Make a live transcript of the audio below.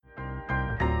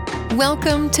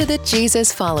Welcome to The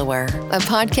Jesus Follower, a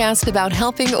podcast about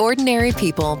helping ordinary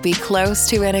people be close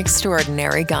to an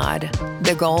extraordinary God.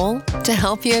 The goal? To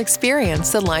help you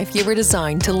experience the life you were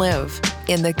designed to live,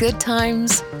 in the good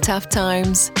times, tough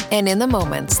times, and in the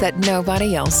moments that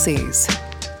nobody else sees.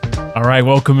 All right,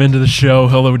 welcome into the show.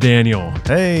 Hello, Daniel.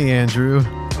 Hey, Andrew.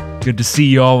 Good to see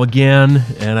you all again,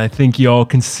 and I think you all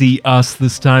can see us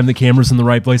this time. The camera's in the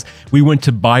right place. We went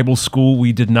to Bible school.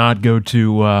 We did not go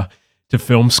to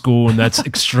film school, and that's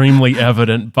extremely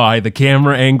evident by the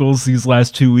camera angles these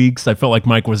last 2 weeks. I felt like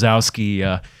Mike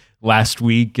Wazowski last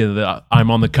week. I'm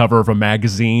on the cover of a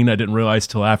magazine. I didn't realize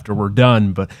till after we're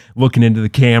done, but looking into the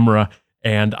camera,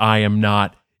 and I am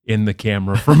not in the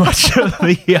camera for much of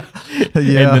the yeah.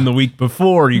 And then the week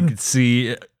before, you could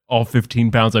see all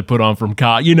 15 pounds I put on from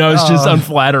college. You know, it's just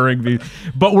unflattering.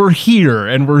 But we're here,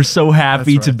 and we're so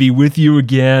happy to be with you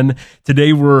again.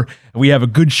 Today, we have a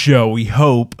good show, we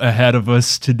hope, ahead of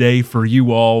us today for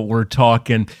you all. We're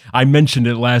talking, I mentioned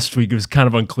it last week. It was kind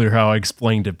of unclear how I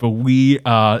explained it, but we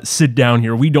sit down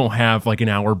here. We don't have like an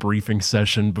hour briefing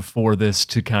session before this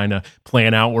to kind of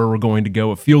plan out where we're going to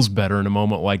go. It feels better in a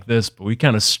moment like this, but we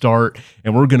kind of start,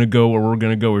 and we're going to go where we're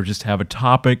going to go. We just have a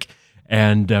topic,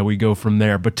 and we go from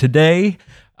there. But today,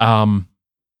 we're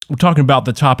talking about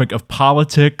the topic of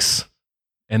politics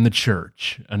and the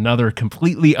church. Another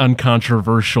completely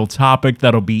uncontroversial topic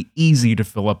that'll be easy to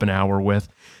fill up an hour with.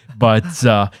 But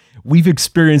we've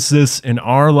experienced this in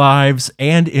our lives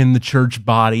and in the church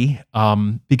body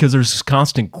because there's this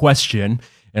constant question,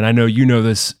 and I know you know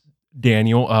this,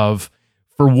 Daniel, of,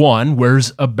 for one,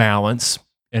 where's a balance?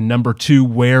 And number two,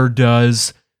 where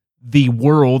does the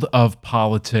world of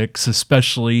politics,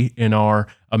 especially in our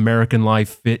American life,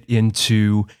 fit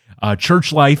into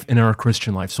church life and our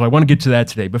Christian life? So I want to get to that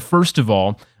today. But first of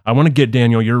all, I want to get,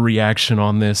 Daniel, your reaction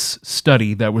on this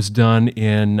study that was done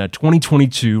in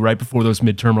 2022, right before those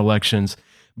midterm elections,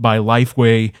 by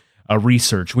Lifeway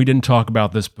Research. We didn't talk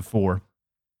about this before.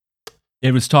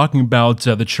 It was talking about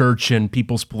the church and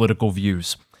people's political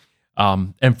views.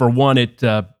 And for one, it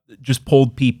just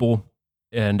polled people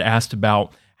and asked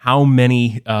about how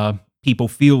many people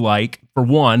feel like, for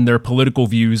one, their political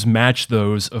views match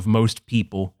those of most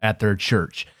people at their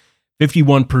church.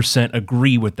 51%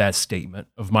 agree with that statement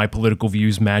of my political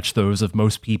views match those of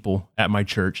most people at my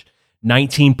church.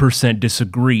 19%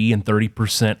 disagree, and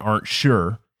 30% aren't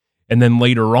sure. And then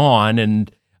later on,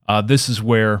 and this is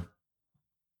where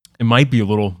it might be a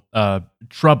little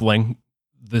troubling,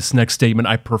 this next statement,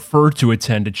 I prefer to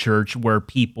attend a church where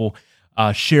people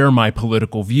share my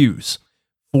political views.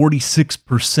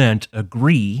 46%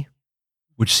 agree,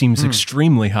 which seems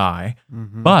extremely high,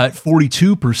 but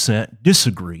 42%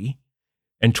 disagree,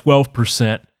 and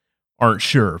 12% aren't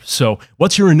sure. So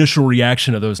what's your initial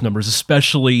reaction to those numbers?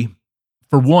 Especially,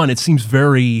 for one, it seems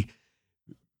very,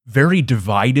 very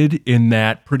divided in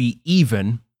that pretty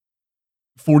even.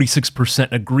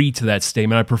 46% agree to that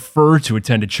statement. I prefer to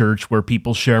attend a church where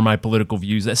people share my political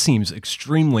views. That seems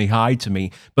extremely high to me,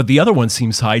 but the other one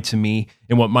seems high to me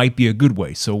in what might be a good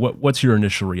way. So what's your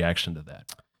initial reaction to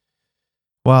that?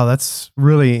 Wow, that's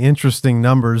really interesting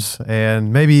numbers,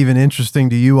 and maybe even interesting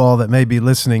to you all that may be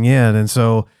listening in. And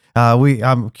so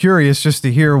I'm curious just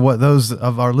to hear what those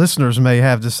of our listeners may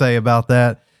have to say about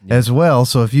that as well.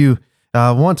 So if you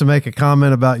want to make a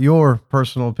comment about your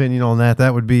personal opinion on that,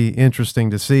 that would be interesting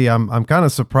to see. I'm kind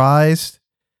of surprised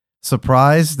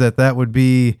that would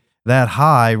be that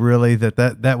high, really,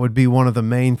 that would be one of the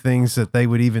main things that they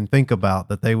would even think about,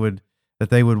 that they would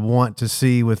want to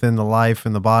see within the life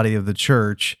and the body of the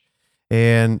church.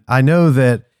 And I know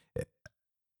that,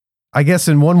 I guess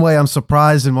in one way I'm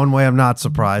surprised, in one way I'm not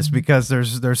surprised, because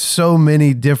there's so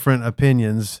many different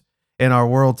opinions in our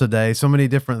world today, so many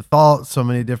different thoughts, so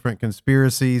many different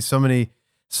conspiracies,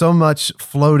 so much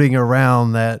floating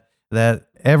around that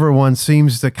everyone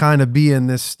seems to kind of be in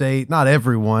this state. Not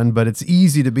everyone, but it's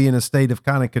easy to be in a state of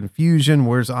kind of confusion.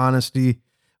 Where's honesty?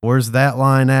 Where's that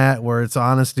line at? Where it's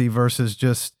honesty versus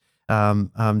just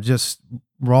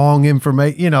wrong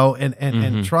information,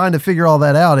 and trying to figure all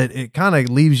that out. It kind of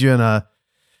leaves you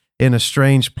in a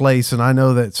strange place. And I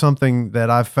know that something that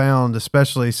I've found,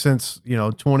 especially since,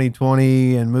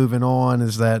 2020 and moving on,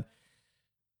 is that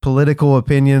political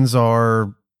opinions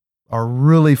are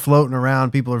really floating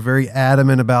around. People are very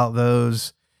adamant about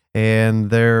those, and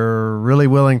they're really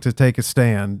willing to take a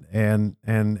stand. And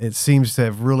it seems to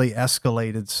have really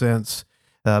escalated since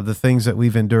the things that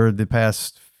we've endured the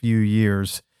past few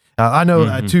years. I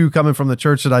know too, coming from the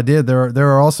church that I did, there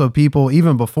are also people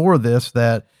even before this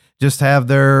that just have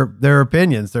their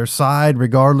opinions, their side,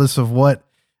 regardless of what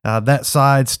that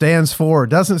side stands for or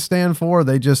doesn't stand for.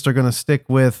 They just are going to stick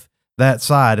with that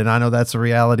side, and I know that's a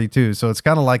reality too. So it's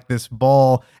kind of like this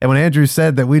ball. And when Andrew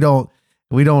said that we don't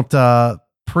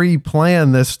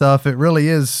pre-plan this stuff, it really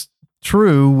is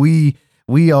true.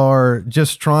 We are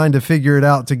just trying to figure it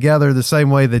out together the same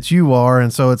way that you are,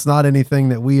 and so it's not anything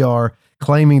that we are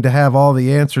claiming to have all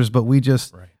the answers, but we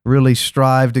just really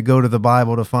strive to go to the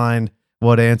Bible to find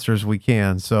what answers we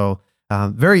can. So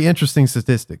very interesting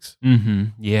statistics. Mm-hmm.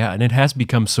 Yeah, and it has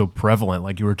become so prevalent,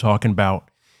 like you were talking about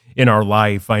in our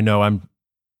life. I know I'm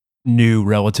new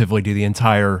relatively to the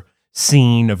entire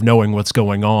scene of knowing what's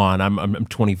going on. I'm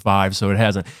 25, so it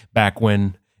hasn't. Back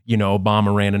when,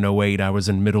 Obama ran in 2008, I was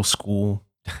in middle school.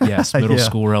 Yes, middle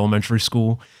school or elementary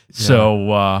school. Yeah.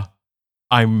 So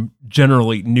I'm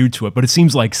generally new to it, but it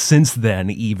seems like since then,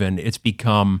 even it's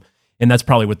become, and that's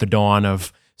probably with the dawn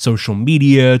of social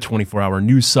media, 24-hour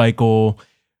news cycle,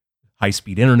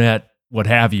 high-speed internet, what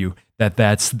have you,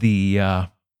 that's the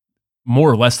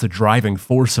more or less the driving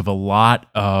force of a lot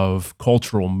of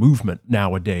cultural movement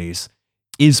nowadays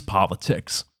is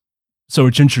politics. So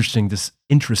it's interesting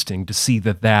to see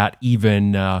that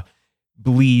even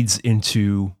bleeds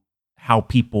into how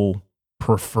people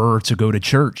prefer to go to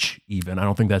church. Even I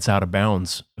don't think that's out of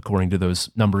bounds according to those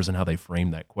numbers and how they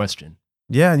frame that question.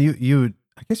 Yeah, and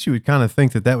I guess you would kind of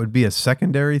think that would be a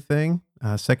secondary thing,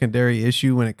 a secondary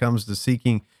issue when it comes to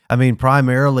seeking. I mean,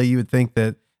 primarily you would think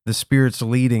that the Spirit's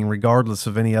leading, regardless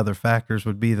of any other factors,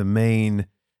 would be the main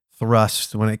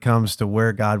thrust when it comes to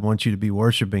where God wants you to be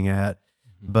worshiping at.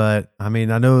 Mm-hmm. But I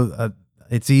mean, I know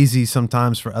it's easy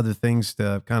sometimes for other things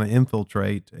to kind of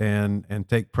infiltrate and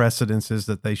take precedences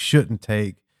that they shouldn't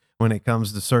take when it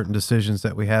comes to certain decisions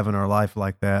that we have in our life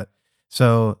like that.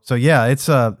 So yeah,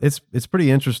 it's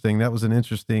pretty interesting. That was an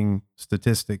interesting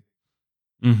statistic.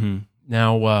 Mm-hmm.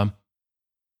 Now,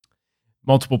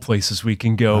 multiple places we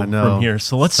can go from here.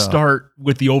 So let's start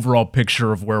with the overall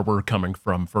picture of where we're coming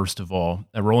from. First of all,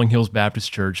 at Rolling Hills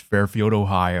Baptist Church, Fairfield,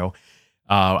 Ohio.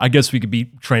 I guess we could be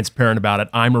transparent about it.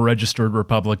 I'm a registered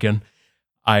Republican.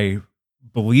 I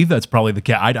believe that's probably the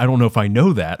case. I don't know if I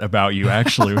know that about you,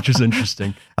 actually, which is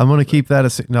interesting. I'm going to keep that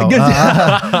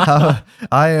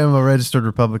I am a registered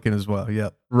Republican as well.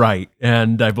 Yep. Right.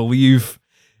 And I believe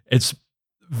it's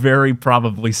very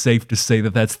probably safe to say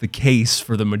that that's the case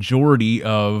for the majority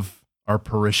of our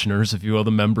parishioners, if you will,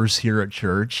 the members here at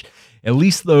church. At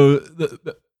least though,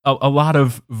 a lot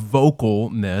of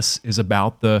vocalness is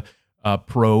about the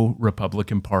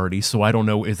pro-Republican Party. So I don't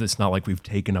know if it's not like we've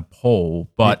taken a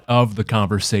poll, but of the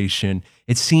conversation,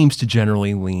 it seems to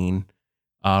generally lean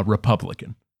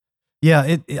Republican.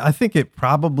 Yeah, I think it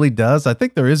probably does. I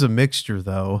think there is a mixture,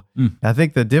 though. I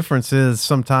think the difference is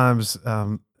sometimes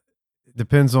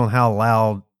depends on how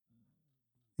loud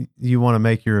you want to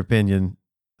make your opinion,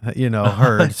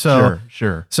 heard. So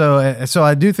sure. So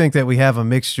I do think that we have a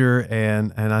mixture,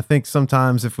 and I think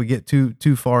sometimes if we get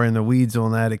too far in the weeds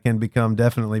on that, it can become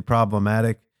definitely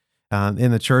problematic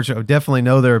in the church. I definitely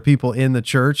know there are people in the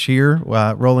church here,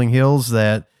 Rolling Hills,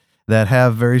 that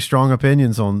have very strong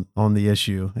opinions on the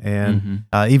issue, and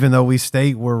even though we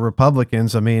state we're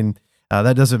Republicans, I mean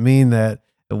that doesn't mean that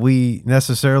we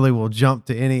necessarily will jump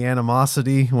to any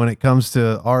animosity when it comes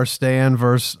to our stand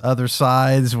versus other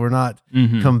sides. We're not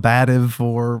combative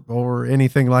or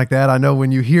anything like that. I know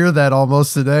when you hear that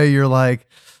almost today, you're like,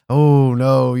 oh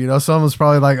no, someone's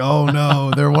probably like, oh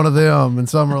no, they're one of them. And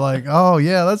some are like, oh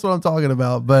yeah, that's what I'm talking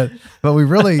about. But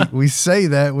we say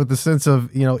that with the sense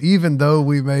of, even though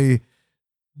we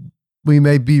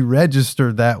may be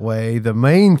registered that way, the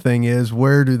main thing is,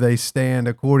 where do they stand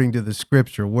according to the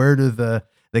scripture? Where do the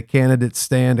candidates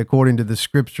stand according to the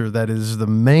scripture? That is the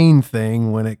main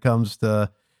thing when it comes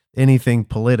to anything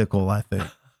political, I think.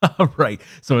 Right.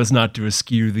 So it's not to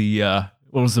eschew the,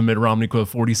 what was the Mitt Romney quote,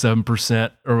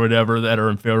 47% or whatever that are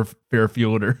in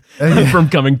Fairfield or from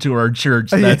coming to our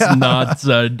church. That's not,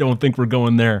 don't think we're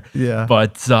going there. Yeah.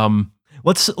 But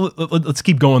let's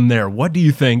keep going there. What do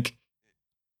you think?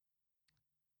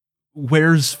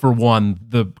 Where's, for one,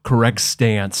 the correct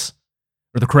stance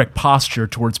or the correct posture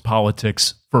towards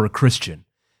politics for a Christian?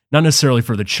 Not necessarily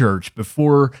for the church, but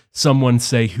for someone,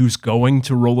 say, who's going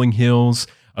to Rolling Hills,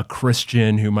 a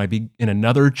Christian who might be in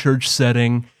another church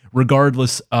setting,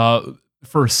 regardless,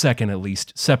 for a second at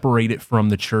least, separate it from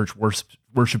the church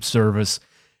worship service,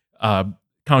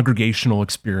 congregational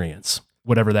experience,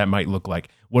 whatever that might look like.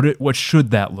 What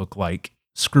should that look like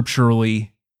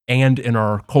scripturally and in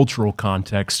our cultural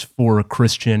context for a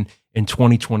Christian in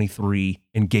 2023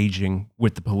 engaging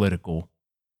with the political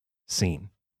scene?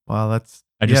 Wow,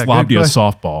 I just lobbed you a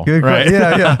softball. Good, right?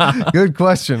 Yeah. Good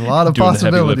question. A lot of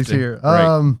possibilities here.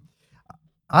 Right.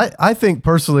 I think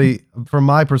personally, from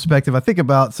my perspective, I think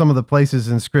about some of the places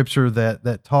in Scripture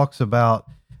that talks about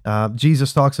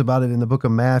Jesus talks about it in the book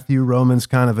of Matthew. Romans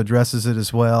kind of addresses it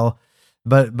as well.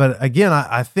 But again,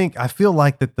 I feel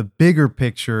like that the bigger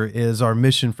picture is our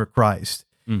mission for Christ,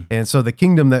 and so the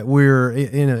kingdom that we're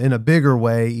in a bigger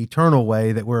way, eternal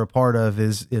way that we're a part of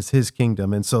is His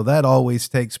kingdom, and so that always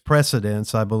takes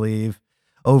precedence, I believe,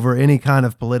 over any kind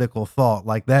of political thought.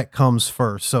 Like that comes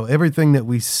first. So everything that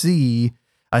we see,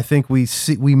 I think we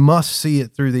must see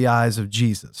it through the eyes of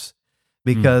Jesus,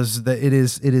 because it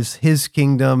is His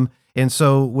kingdom. And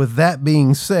so with that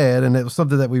being said, and it was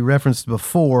something that we referenced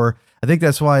before, I think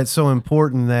that's why it's so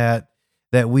important that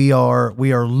we are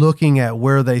looking at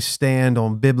where they stand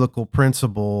on biblical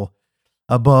principle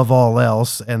above all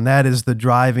else, and that is the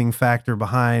driving factor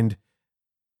behind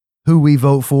who we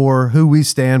vote for, who we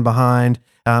stand behind.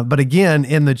 But again,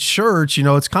 in the church,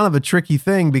 it's kind of a tricky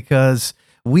thing because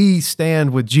we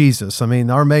stand with Jesus. I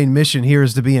mean, our main mission here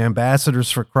is to be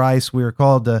ambassadors for Christ. We are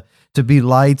called to be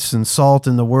lights and salt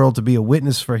in the world, to be a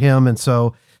witness for Him. And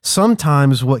so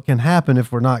sometimes what can happen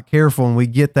if we're not careful and we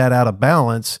get that out of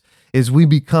balance is we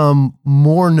become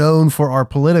more known for our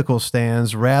political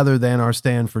stands rather than our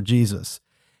stand for Jesus.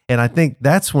 And I think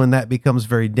that's when that becomes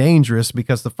very dangerous,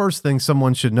 because the first thing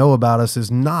someone should know about us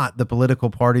is not the political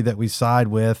party that we side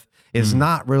with, is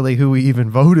not really who we even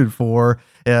voted for,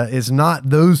 is not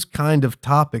those kind of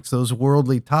topics, those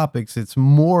worldly topics. It's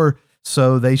more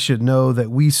so they should know that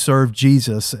we serve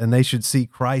Jesus and they should see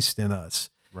Christ in us.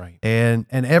 Right. And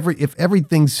if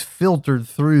everything's filtered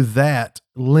through that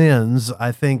lens,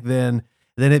 I think then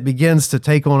it begins to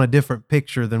take on a different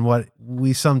picture than what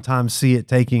we sometimes see it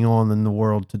taking on in the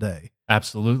world today.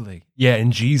 Absolutely. Yeah,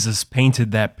 and Jesus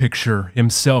painted that picture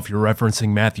Himself. You're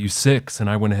referencing Matthew 6, and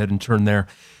I went ahead and turned there.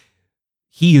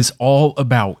 He is all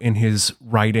about, in His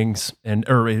writings,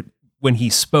 when He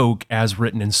spoke as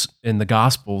written in the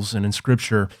Gospels and in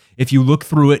Scripture, if you look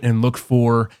through it and look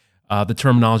for the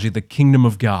terminology, the kingdom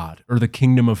of God or the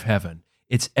kingdom of heaven,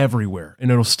 it's everywhere,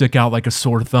 and it'll stick out like a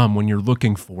sore thumb when you're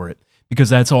looking for it, because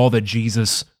that's all that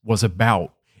Jesus was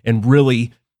about. And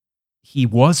really, He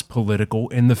was political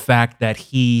in the fact that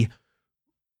he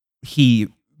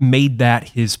made that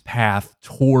His path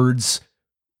towards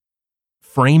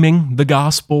framing the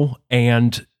gospel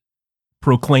and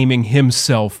proclaiming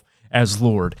Himself as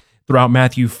Lord. Throughout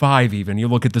Matthew 5 even, you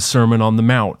look at the Sermon on the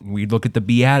Mount, and we look at the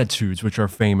Beatitudes, which are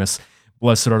famous.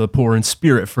 Blessed are the poor in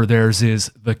spirit, for theirs is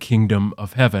the kingdom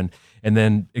of heaven. And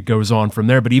then it goes on from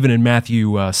there. But even in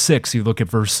Matthew 6, you look at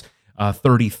verse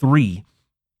 33,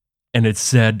 and it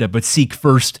said, but seek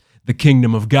first the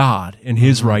kingdom of God and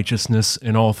His righteousness,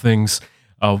 and all things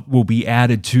will be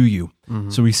added to you.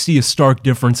 So we see a stark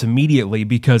difference immediately,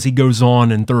 because He goes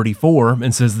on in 34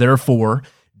 and says, therefore,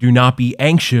 do not be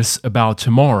anxious about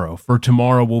tomorrow, for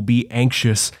tomorrow will be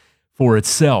anxious for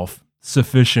itself.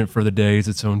 Sufficient for the day is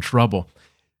its own trouble.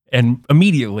 And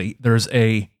immediately there's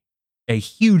a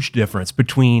huge difference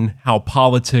between how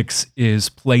politics is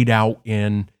played out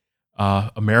in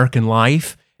American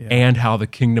life and how the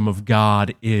kingdom of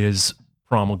God is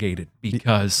promulgated,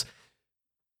 because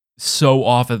so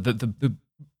often the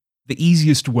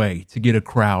easiest way to get a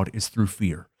crowd is through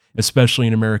fear, especially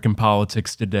in American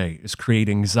politics today, is create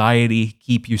anxiety,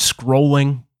 keep you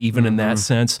scrolling, even in that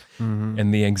sense,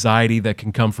 and the anxiety that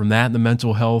can come from that and the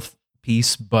mental health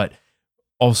piece, but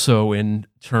also in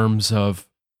terms of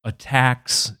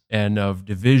attacks and of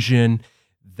division.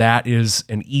 That is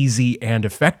an easy and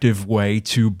effective way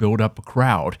to build up a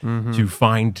crowd, to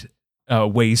find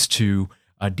ways to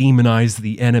demonize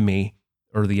the enemy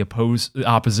or the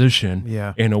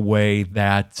opposition in a way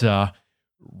that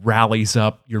rallies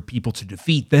up your people to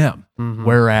defeat them.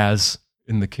 Whereas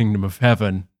in the kingdom of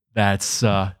heaven, that's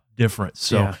different.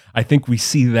 So I think we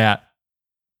see that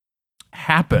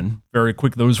happen very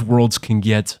quick. Those worlds can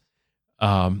get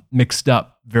mixed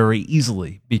up very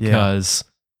easily, because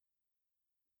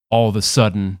all of a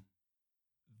sudden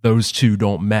those two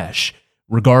don't mesh,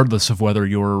 regardless of whether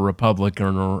you're a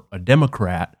Republican or a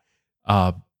Democrat.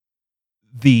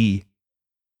 The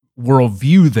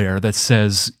worldview there that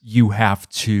says you have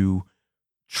to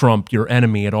trump your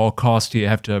enemy at all costs, you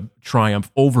have to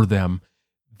triumph over them,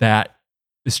 that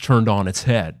is turned on its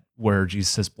head, where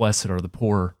Jesus says, blessed are the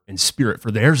poor in spirit,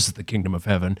 for theirs is the kingdom of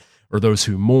heaven, or those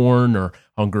who mourn or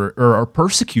hunger or are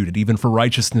persecuted even for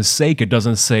righteousness' sake. It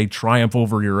doesn't say triumph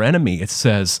over your enemy. It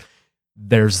says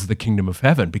there's the kingdom of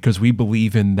heaven, because we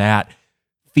believe in that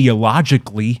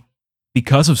theologically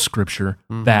because of Scripture,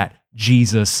 that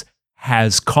Jesus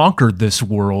has conquered this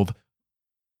world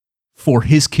for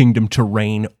His kingdom to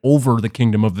reign over the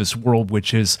kingdom of this world,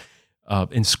 which is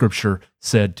in Scripture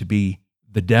said to be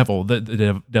the devil.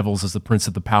 The devil's is the prince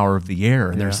of the power of the air.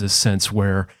 And there's this sense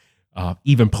where,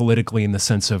 even politically in the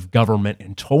sense of government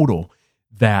in total,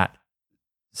 that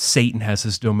Satan has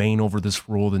his domain over this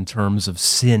world in terms of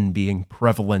sin being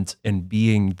prevalent and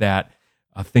being that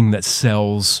thing that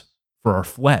sells for our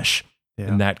flesh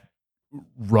and that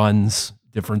runs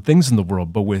different things in the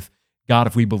world. But with God,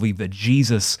 if we believe that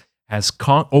Jesus has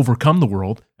overcome the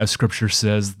world, as Scripture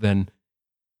says, then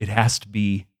it has to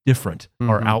be different,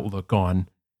 our outlook on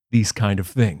these kind of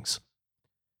things.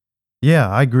 Yeah,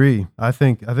 I agree. I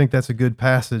think that's a good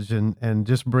passage, and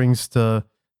just brings to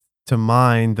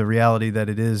mind the reality that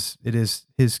it is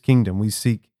his kingdom. We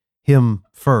seek him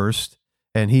first,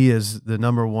 and he is the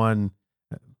number one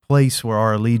place where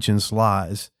our allegiance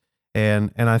lies.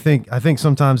 And I think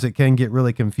sometimes it can get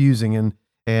really confusing.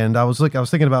 And I was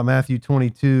thinking about Matthew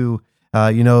 22.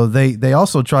 They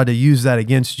also tried to use that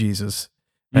against Jesus,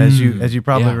 as you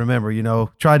probably remember.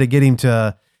 Tried to get him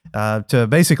to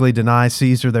basically deny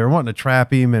Caesar. They were wanting to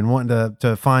trap him and wanting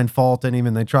to find fault in him,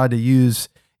 and they tried to use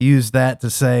that to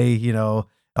say,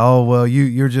 oh well,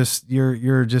 you're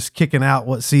just kicking out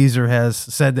what Caesar has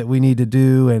said that we need to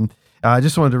do. And I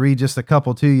just wanted to read just a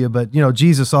couple to you, but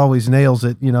Jesus always nails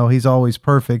it. He's always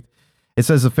perfect. It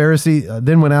says the Pharisee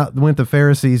then went the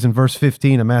Pharisees in verse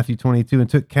 15 of Matthew 22 and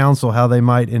took counsel how they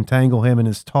might entangle him in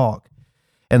his talk.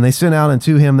 And they sent out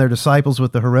unto him their disciples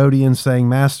with the Herodians, saying,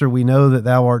 Master, we know that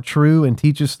thou art true and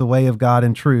teachest the way of God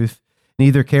in truth.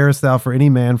 Neither carest thou for any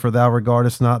man, for thou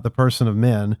regardest not the person of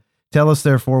men. Tell us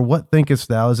therefore, what thinkest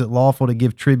thou? Is it lawful to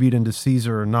give tribute unto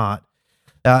Caesar or not?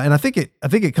 And I think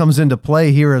it comes into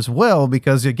play here as well,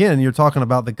 because again, you're talking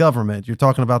about the government. You're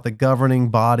talking about the governing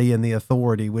body and the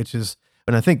authority, which is,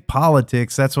 when I think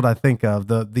politics, that's what I think of,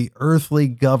 the earthly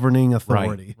governing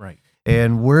authority. Right.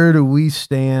 And where do we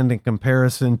stand in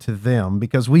comparison to them?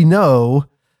 Because we know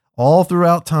all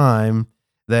throughout time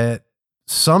that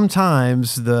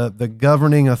sometimes the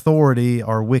governing authority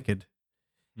are wicked.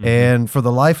 And for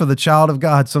the life of the child of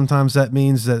God, sometimes that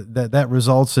means that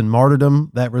results in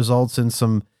martyrdom. That results in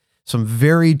some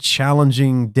very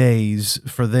challenging days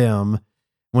for them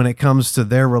when it comes to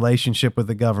their relationship with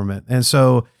the government. And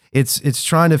so it's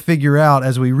trying to figure out,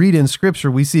 as we read in Scripture,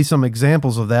 we see some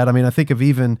examples of that. I mean, I think of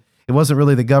even, it wasn't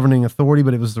really the governing authority,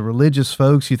 but it was the religious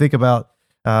folks. You think about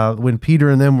when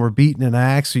Peter and them were beaten in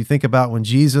Acts. You think about when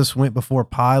Jesus went before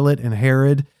Pilate and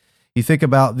Herod. You think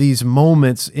about these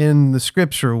moments in the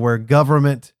Scripture where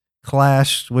government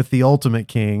clashed with the ultimate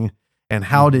king, and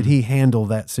how did he handle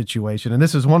that situation? And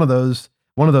this is one of those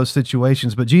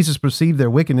situations. But Jesus perceived their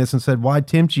wickedness and said, Why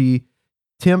tempt ye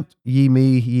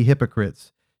me, ye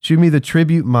hypocrites? Shew me the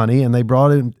tribute money. And they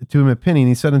brought it to him a penny. And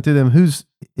he said unto them, Whose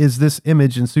is this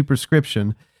image and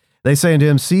superscription? They say unto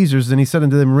him, Caesar's. And he said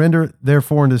unto them, Render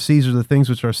therefore unto Caesar the things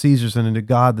which are Caesar's, and unto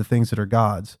God the things that are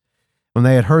God's. When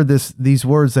they had heard these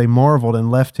words, they marveled and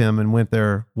left him and went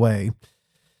their way.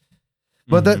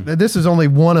 But this is only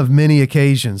one of many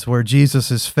occasions where Jesus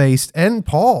is faced, and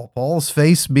Paul's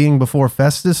faced being before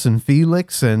Festus and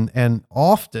Felix, and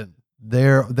often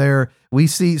there we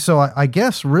see. So I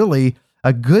guess really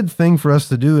a good thing for us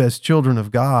to do as children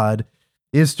of God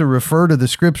is to refer to the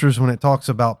Scriptures when it talks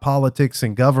about politics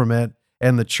and government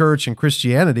and the church and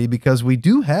Christianity, because we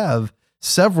do have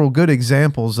several good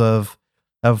examples of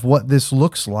what this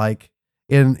looks like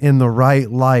in the right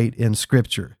light in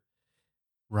Scripture.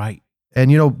 Right. And,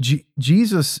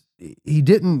 Jesus, he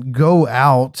didn't go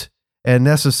out and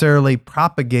necessarily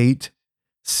propagate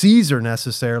Caesar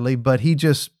necessarily, but he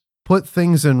just put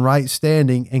things in right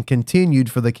standing and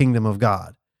continued for the kingdom of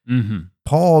God.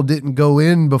 Paul didn't go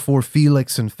in before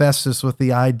Felix and Festus with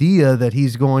the idea that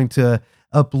he's going to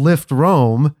uplift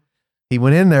Rome. He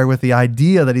went in there with the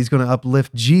idea that he's going to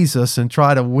uplift Jesus and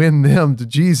try to win them to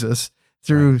Jesus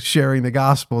through sharing the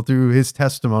gospel, through his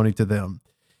testimony to them.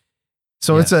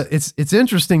 So it's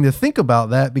interesting to think about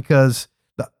that, because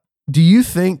do you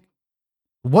think,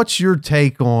 what's your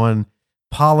take on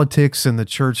politics in the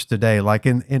church today? Like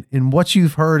in what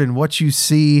you've heard and what you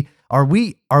see, are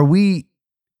we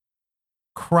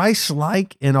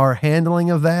Christ-like in our handling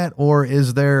of that, or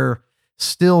is there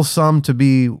still some to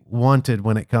be wanted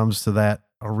when it comes to that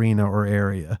arena or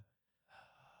area?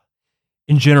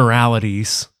 In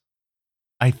generalities,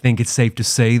 I think it's safe to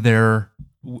say there's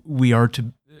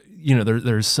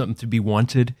something to be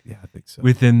wanted. Yeah, I think so.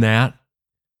 Within that,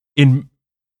 in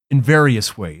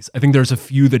various ways. I think there's a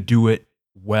few that do it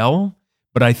well,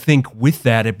 but I think with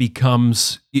that it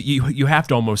becomes, you have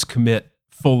to almost commit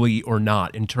fully or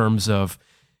not in terms of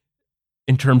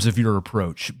your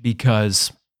approach,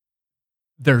 because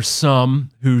there's some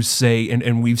who say,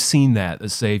 and we've seen that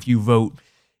say, if you vote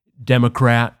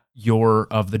Democrat, you're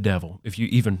of the devil. If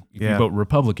you vote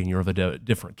Republican, you're of the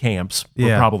different camps.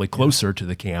 We're probably closer to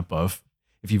the camp of,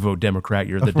 if you vote Democrat,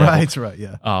 you're the devil. Right,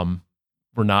 yeah.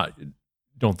 We're not,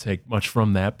 don't take much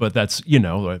from that, but that's,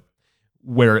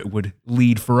 where it would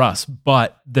lead for us.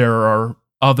 But there are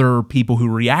other people who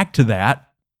react to that,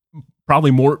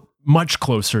 probably much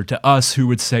closer to us, who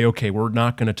would say, okay, we're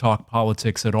not going to talk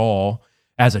politics at all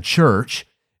as a church.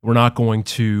 We're not going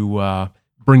to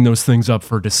bring those things up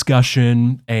for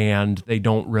discussion, and they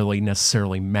don't really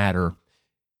necessarily matter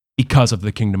because of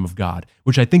the kingdom of God,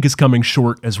 which I think is coming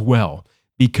short as well.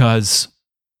 Because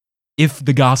if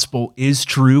the gospel is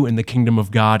true and the kingdom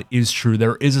of God is true,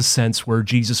 there is a sense where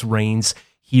Jesus reigns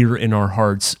here in our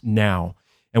hearts now.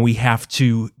 And we have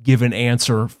to give an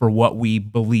answer for what we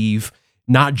believe,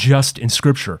 not just in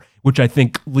Scripture, which I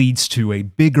think leads to a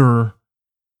bigger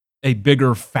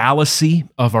fallacy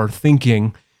of our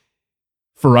thinking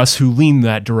for us who lean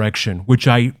that direction, which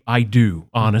I do,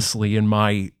 honestly, in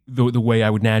the way I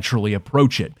would naturally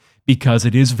approach it, because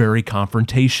it is very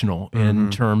confrontational in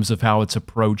terms of how it's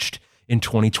approached in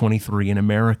 2023 in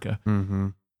America.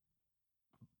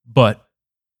 But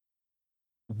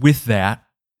with that,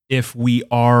 if we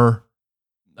are,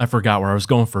 I forgot where I was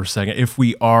going for a second, if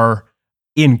we are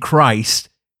in Christ,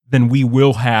 then we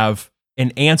will have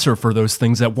an answer for those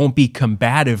things that won't be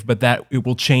combative, but that it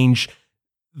will change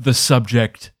the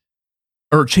subject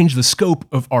or change the scope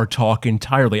of our talk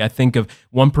entirely. I think of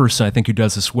one person who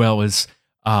does this well is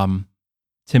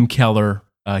Tim Keller.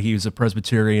 He was a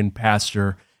Presbyterian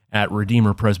pastor at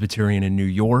Redeemer Presbyterian in New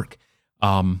York.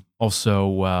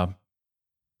 Also,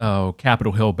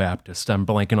 Capitol Hill Baptist. I'm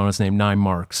blanking on his name. 9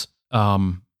 Marks.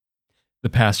 The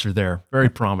pastor there, very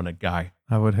prominent guy.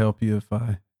 I would help you if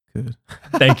I could.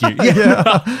 Thank you.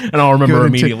 Yeah. And I'll remember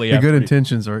immediately after. The good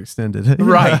intentions are extended.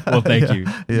 Right. Well, thank you.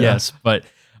 Yeah. Yes. But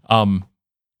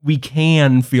we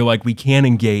can feel like we can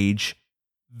engage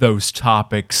those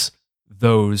topics,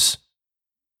 those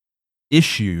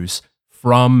issues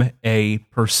from a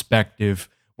perspective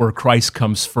where Christ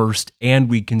comes first, and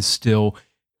we can still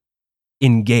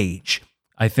engage.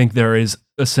 I think there is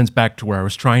a sense, back to where I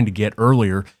was trying to get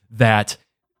earlier, that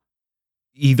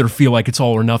either feel like it's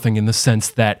all or nothing, in the sense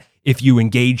that if you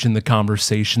engage in the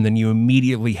conversation, then you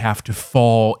immediately have to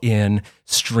fall in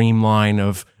streamline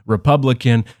of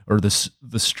Republican or the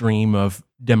stream of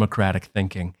Democratic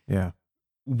thinking. Yeah.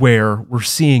 Where we're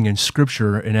seeing in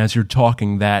Scripture, and as you're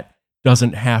talking, that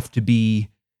doesn't have to be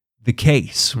the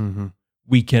case.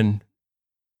 We can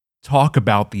talk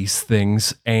about these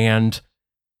things and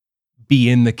be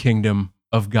in the kingdom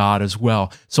of God as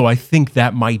well. So I think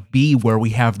that might be where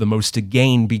we have the most to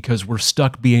gain, because we're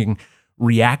stuck being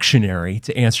reactionary,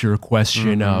 to answer your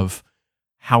question of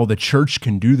how the church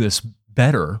can do this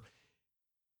better,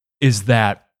 is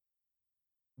that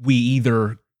we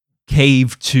either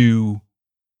cave to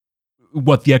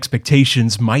what the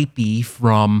expectations might be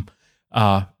from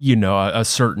a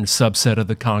certain subset of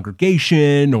the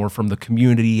congregation or from the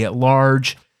community at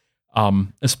large,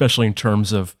 especially in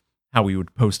terms of how we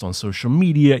would post on social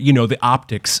media, the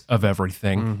optics of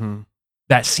everything.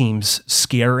 That seems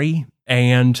scary,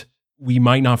 and we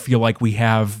might not feel like we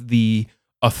have the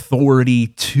authority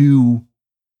to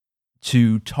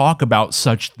talk about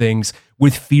such things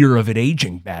with fear of it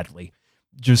aging badly.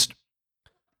 Just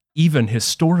even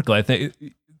historically, I think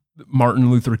Martin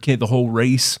Luther King, the whole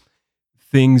race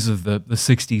things of the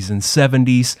 60s and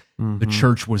 70s, the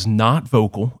church was not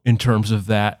vocal in terms of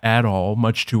that at all,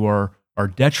 much to our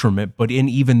detriment. But in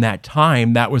even that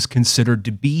time, that was considered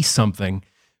to be something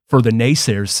for the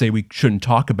naysayers to say we shouldn't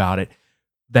talk about it,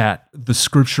 that the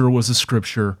Scripture was a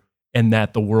Scripture, and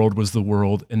that the world was the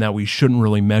world, and that we shouldn't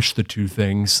really mesh the two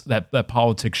things, that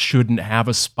politics shouldn't have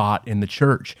a spot in the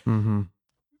church.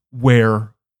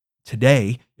 Where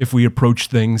today, if we approach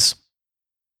things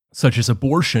such as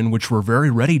abortion, which we're very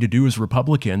ready to do as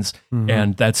Republicans,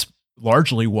 and that's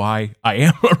largely why I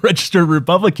am a registered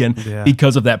Republican,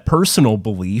 because of that personal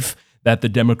belief that the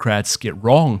Democrats get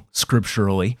wrong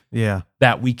scripturally,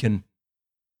 that we can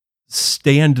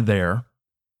stand there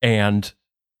and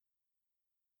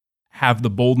have the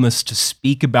boldness to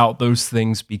speak about those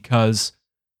things because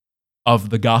of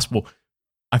the gospel.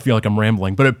 I feel like I'm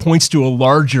rambling, but it points to a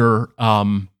larger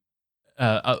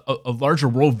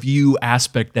worldview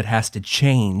aspect that has to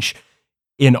change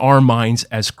in our minds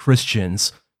as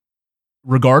Christians,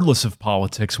 regardless of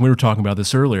politics. We were talking about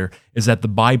this earlier, is that the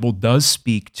Bible does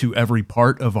speak to every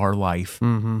part of our life,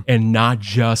 and not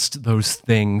just those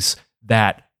things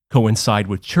that coincide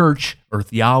with church or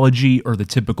theology or the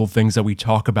typical things that we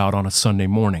talk about on a Sunday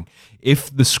morning.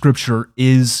 If the Scripture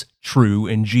is true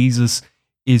and Jesus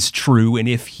is true, and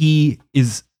if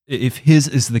if his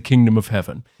is the kingdom of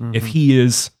heaven, if he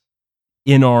is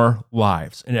in our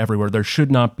lives and everywhere, there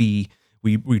should not be,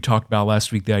 we talked about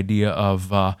last week, the idea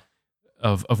of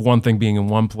one thing being in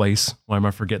one place. Why am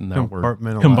I forgetting that word?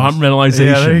 Compartmentalization.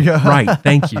 Yeah, there you go. Right.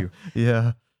 Thank you.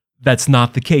 Yeah. That's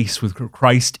not the case with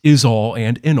Christ is all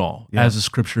and in all, as the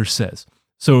scripture says.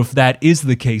 So if that is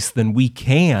the case, then we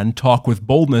can talk with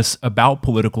boldness about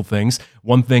political things.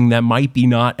 One thing that might be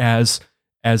not as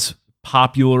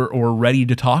popular or ready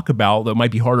to talk about, that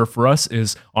might be harder for us,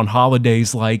 is on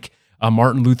holidays like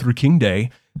Martin Luther King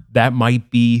Day. That might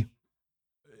be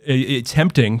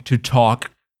tempting to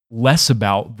talk less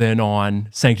about than on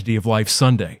Sanctity of Life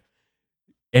Sunday.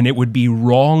 And it would be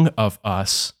wrong of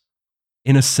us,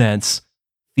 in a sense,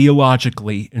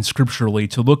 theologically and scripturally,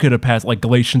 to look at a passage like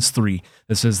Galatians 3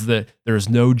 that says that there is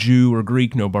no Jew or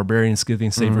Greek, no barbarian,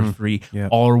 Scythian, save or free,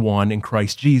 all are one in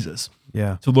Christ Jesus.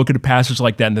 Yeah. To look at a passage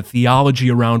like that and the theology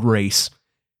around race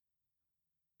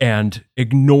and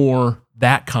ignore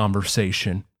that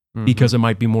conversation because it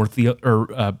might be more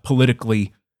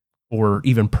politically or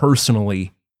even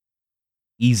personally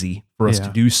easy for us to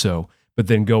do so, but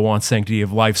then go on Sanctity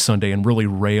of Life Sunday and really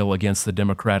rail against the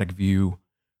democratic view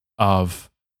of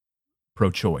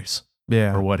pro-choice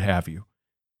or what have you.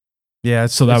 Yeah.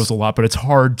 So that was a lot, but it's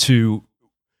hard to,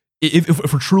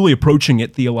 if we're truly approaching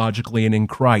it theologically and in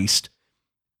Christ,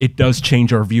 it does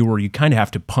change our view where you kind of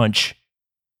have to punch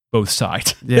both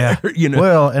sides. Yeah. You know?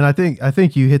 Well, and I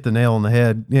think you hit the nail on the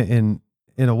head in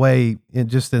a way, in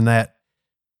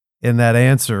that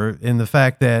answer, in the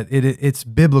fact that it's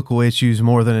biblical issues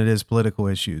more than it is political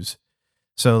issues.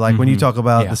 So like when you talk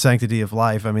about the sanctity of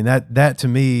life, I mean, that to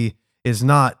me is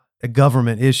not a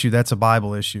government issue. That's a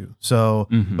Bible issue. So,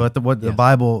 but the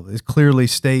Bible clearly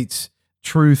states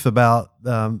truth about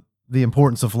the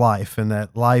importance of life, and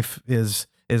that life is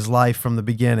life from the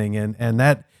beginning.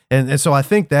 And so I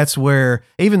think that's where,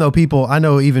 even though people, I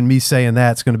know even me saying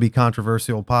that's going to be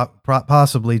controversial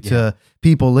possibly to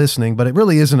people listening, but it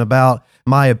really isn't about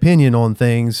my opinion on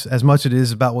things as much as it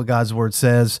is about what God's word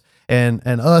says, and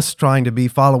us trying to be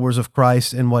followers of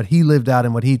Christ and what he lived out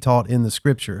and what he taught in the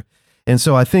scripture. And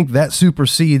so I think that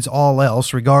supersedes all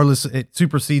else, regardless. It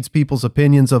supersedes people's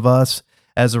opinions of us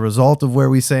as a result of where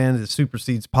we stand. It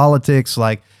supersedes politics.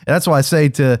 Like, that's why I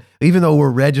say, even though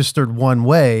we're registered one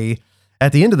way,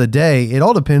 at the end of the day, it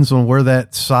all depends on where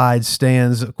that side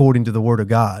stands according to the word of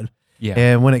God. Yeah.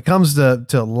 And when it comes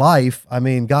to life, I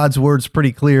mean, God's word's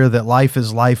pretty clear that life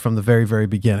is life from the very, very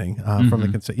beginning,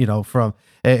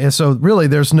 and so really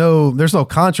there's no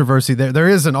controversy there. There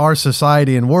is in our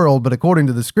society and world, but according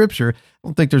to the scripture, I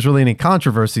don't think there's really any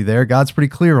controversy there. God's pretty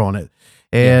clear on it.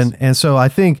 And so I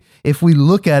think if we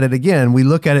look at it again, we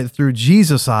look at it through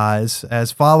Jesus' eyes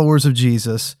as followers of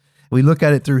Jesus, we look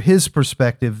at it through his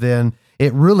perspective, then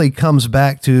it really comes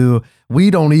back to, we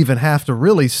don't even have to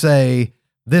really say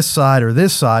this side or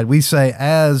this side. We say,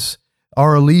 as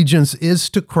our allegiance is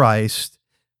to Christ,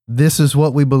 this is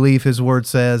what we believe his word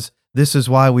says. This is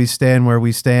why we stand where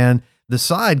we stand. The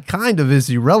side kind of is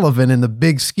irrelevant in the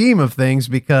big scheme of things,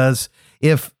 because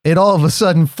if it all of a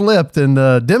sudden flipped and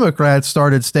the Democrats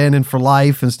started standing for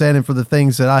life and standing for the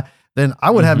things then I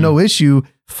would have no issue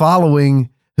following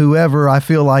whoever I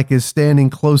feel like is standing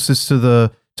closest to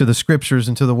the scriptures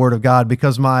and to the word of God,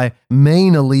 because my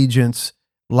main allegiance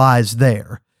lies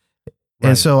there. Right.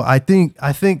 And so I think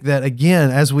that,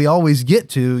 again, as we always get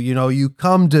to, you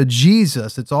come to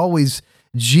Jesus. It's always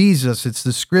Jesus. It's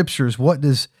the scriptures. What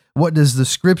does the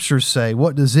scripture say?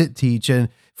 What does it teach? And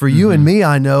for you and me,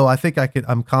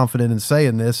 I'm confident in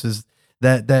saying this, is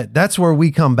that's where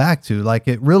we come back to. Like,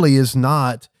 it really is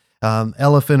not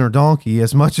elephant or donkey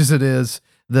as much as it is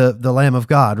the Lamb of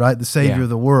God, right? The Savior of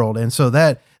the world. And so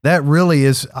that really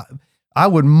is, I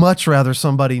would much rather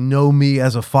somebody know me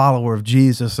as a follower of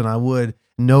Jesus than I would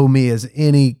know me as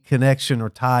any connection or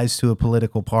ties to a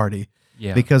political party.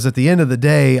 Yeah. Because at the end of the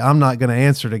day, I'm not going to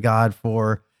answer to God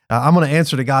for, I'm going to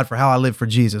answer to God for how I live for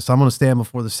Jesus. I'm going to stand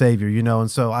before the Savior,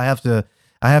 and so I have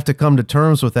to come to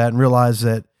terms with that and realize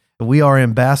that we are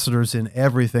ambassadors in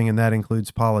everything, and that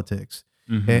includes politics.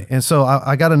 And so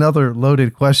I got another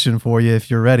loaded question for you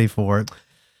if you're ready for it.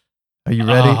 Are you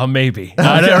ready? Maybe. All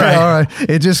right.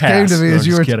 It just came to me as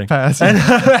you were passing.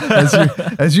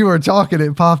 as you were talking,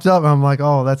 it popped up. And I'm like,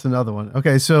 oh, that's another one.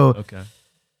 Okay. So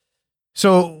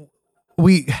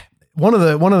one of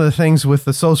the things with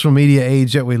the social media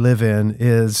age that we live in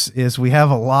is we have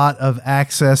a lot of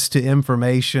access to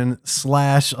information /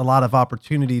 a lot of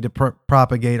opportunity to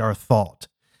propagate our thought.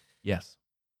 Yes.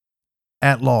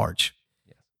 At large.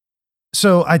 Yes.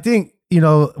 So I think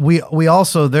we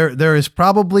also there is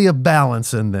probably a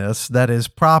balance in this that is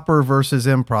proper versus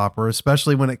improper,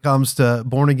 especially when it comes to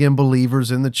born again believers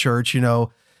in the church, and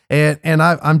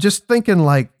I'm just thinking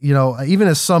like, even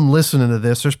as some listening to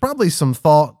this, there's probably some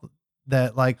thought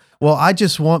that like, well, I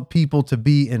just want people to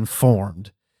be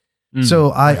informed.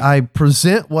 So I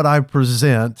present what I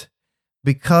present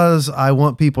because I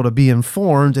want people to be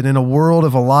informed. And in a world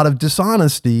of a lot of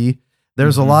dishonesty,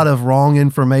 there's a lot of wrong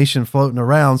information floating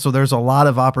around. So there's a lot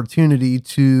of opportunity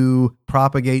to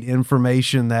propagate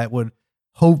information that would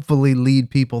hopefully lead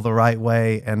people the right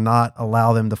way and not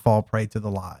allow them to fall prey to the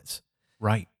lies.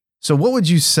 Right. So what would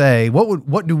you say?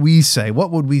 What do we say? What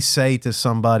would we say to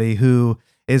somebody who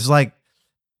is like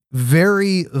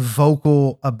very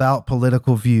vocal about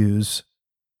political views,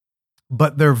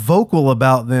 but they're vocal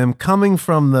about them coming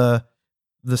from the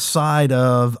side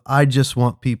of, I just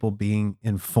want people being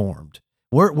informed?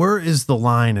 Where is the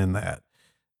line in that?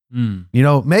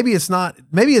 Maybe it's not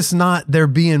they're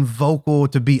being vocal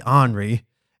to be ornery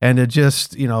and to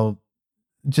just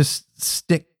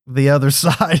stick the other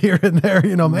side here and there,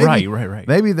 maybe, right.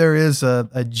 Maybe there is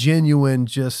a genuine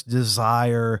just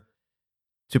desire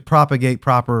to propagate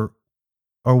proper,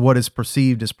 or what is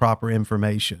perceived as proper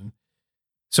information.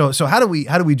 So how do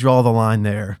we draw the line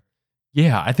there?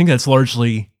 Yeah, I think that's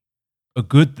largely a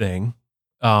good thing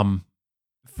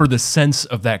for the sense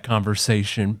of that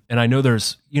conversation. And I know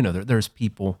there's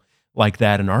people like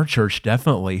that in our church,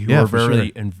 definitely, who are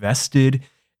very invested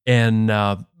in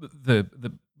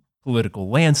the political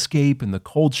landscape and the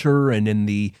culture and in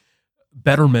the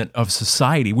betterment of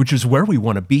society, which is where we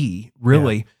want to be,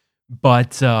 really. Yeah.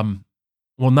 But,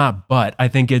 I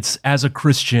think it's, as a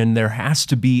Christian, there has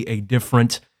to be a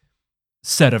different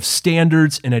set of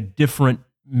standards and a different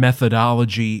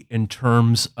methodology in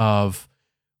terms of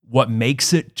what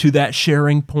makes it to that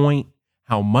sharing point,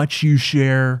 how much you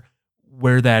share,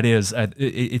 where that is.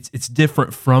 It's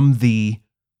different from the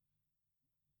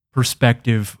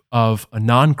perspective of a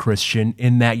non-Christian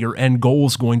in that your end goal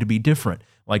is going to be different.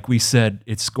 Like we said,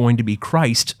 it's going to be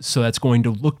Christ, so that's going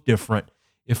to look different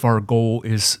if our goal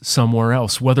is somewhere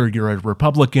else. Whether you're a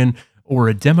Republican or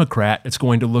a Democrat, it's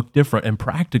going to look different. And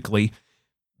practically,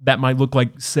 that might look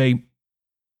like, say,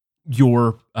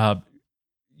 you're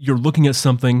looking at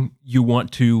something, you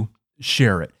want to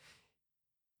share it.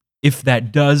 If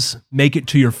that does make it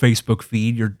to your Facebook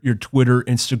feed, your Twitter,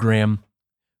 Instagram,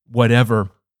 whatever,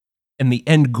 and the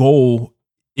end goal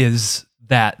is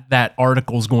that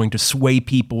article is going to sway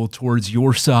people towards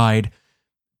your side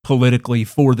politically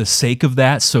for the sake of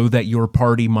that, so that your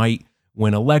party might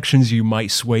win elections, you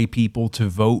might sway people to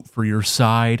vote for your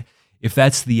side. If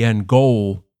that's the end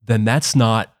goal, then that's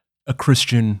not a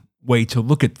Christian way to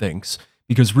look at things,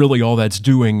 because really all that's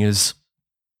doing is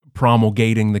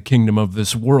promulgating the kingdom of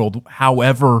this world,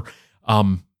 however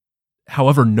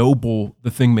noble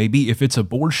the thing may be. If it's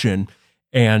abortion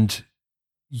and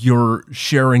you're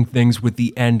sharing things with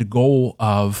the end goal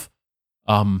of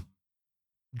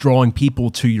drawing people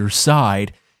to your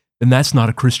side, then that's not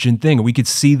a Christian thing. We could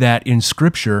see that in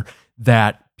Scripture,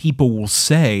 that people will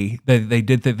say that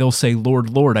they'll say, Lord,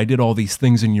 Lord, I did all these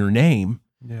things in your name.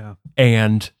 Yeah.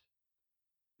 And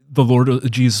the Lord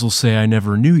Jesus will say, I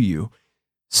never knew you.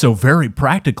 So very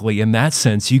practically, in that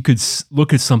sense, you could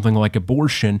look at something like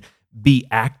abortion, be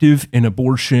active in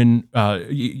abortion,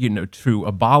 to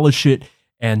abolish it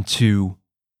and to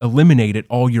eliminate it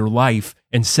all your life,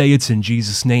 and say it's in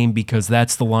Jesus' name because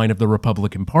that's the line of the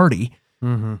Republican Party.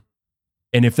 Mm-hmm.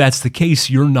 And if that's the case,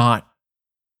 you're not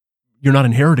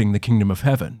inheriting the kingdom of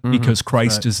heaven, because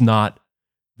Christ is not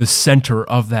the center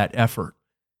of that effort.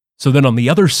 So then on the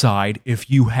other side, if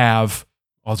you have,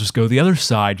 I'll just go the other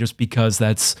side just because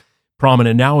that's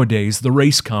prominent nowadays, the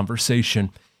race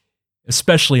conversation,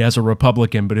 especially as a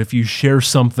Republican. But if you share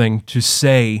something to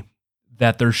say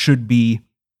that there should be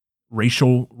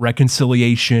racial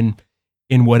reconciliation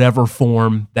in whatever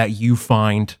form that you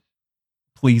find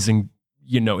pleasing,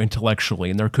 intellectually,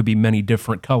 and there could be many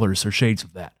different colors or shades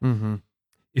of that. Mm-hmm.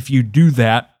 If you do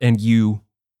that and you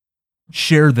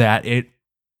share that, it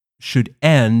should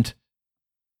end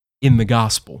in the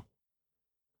gospel,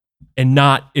 and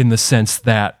not in the sense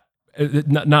that,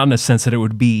 not in the sense that it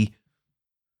would be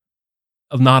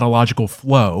not a logical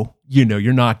flow.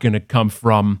 You're not going to come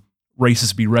from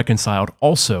races be reconciled,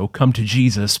 also come to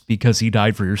Jesus because he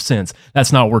died for your sins.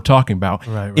 That's not what we're talking about.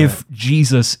 Right. If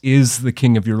Jesus is the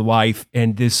king of your life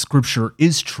and this scripture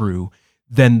is true,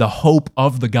 then the hope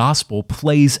of the gospel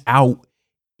plays out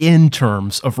in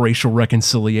terms of racial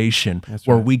reconciliation. That's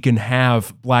where right. we can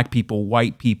have black people,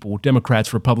 white people,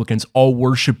 Democrats, Republicans, all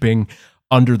worshiping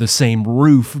under the same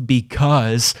roof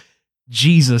because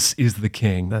Jesus is the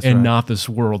king That's and right. not this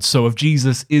world. So if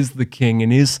Jesus is the king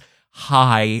and is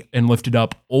high and lifted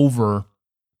up over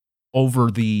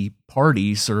the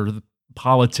parties or the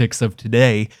politics of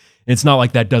today, it's not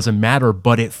like that doesn't matter,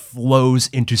 but it flows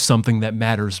into something that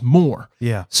matters more.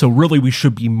 Yeah. So really we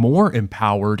should be more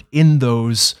empowered in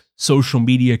those social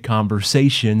media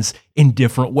conversations in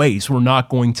different ways. We're not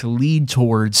going to lead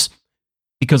towards,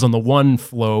 because on the one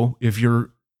flow, if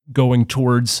you're going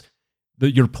towards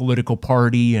your political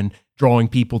party and drawing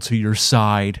people to your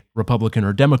side, Republican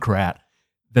or Democrat,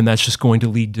 then that's just going to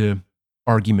lead to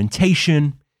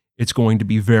argumentation. It's going to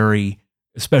be very,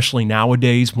 especially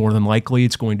nowadays, more than likely,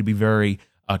 it's going to be very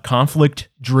conflict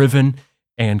driven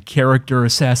and character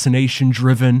assassination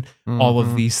driven, all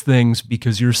of these things,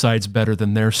 because your side's better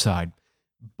than their side.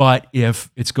 But if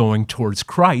it's going towards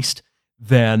Christ,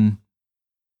 then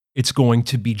it's going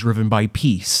to be driven by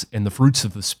peace and the fruits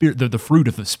of the Spirit, the fruit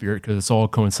of the Spirit, because it all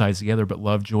coincides together, but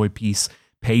love, joy, peace,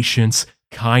 patience,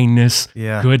 kindness,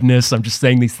 goodness. I'm just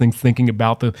saying these things, thinking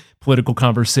about the political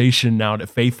conversation now, to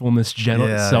faithfulness,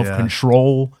 gentleness,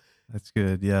 self-control. That's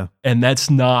good, yeah. And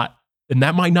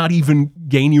that might not even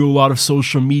gain you a lot of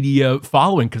social media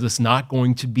following, because it's not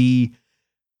going to be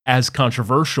as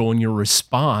controversial in your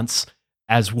response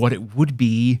as what it would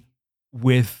be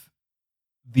with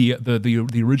the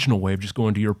original way of just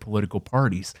going to your political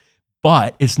parties.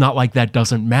 But it's not like that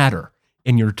doesn't matter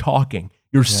in your talking.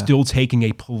 You're still taking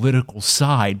a political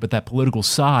side, but that political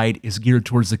side is geared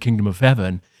towards the kingdom of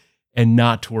heaven and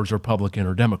not towards Republican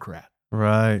or Democrat.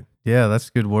 Right. Yeah, that's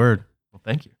a good word. Well,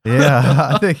 thank you.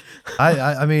 Yeah, I think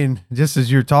I mean, just as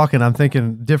you're talking, I'm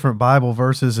thinking different Bible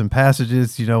verses and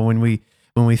passages. You know, when we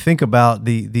think about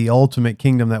the ultimate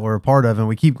kingdom that we're a part of, and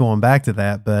we keep going back to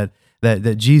that, but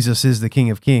that Jesus is the King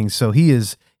of Kings, so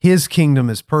His kingdom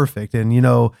is perfect. And you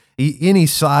know, any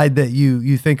side that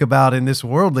you think about in this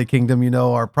worldly kingdom, you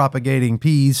know, are propagating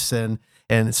peace and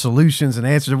solutions and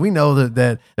answers. And we know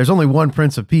that there's only one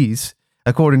Prince of Peace.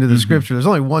 According to the scripture, there's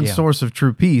only one source of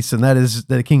true peace, and that is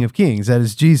the King of Kings. That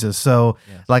is Jesus. So,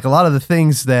 like a lot of the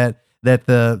things that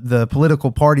the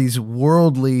political parties,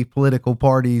 worldly political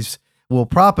parties, will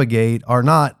propagate are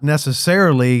not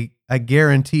necessarily a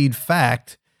guaranteed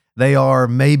fact. They are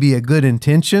maybe a good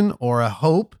intention or a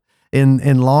hope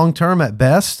in long term at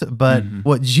best. But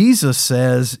what Jesus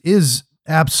says is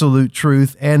absolute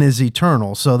truth and is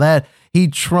eternal. So that He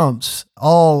trumps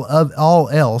all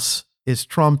else. Is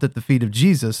trumped at the feet of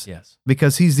Jesus,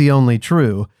 because He's the only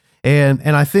true. And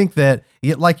I think that,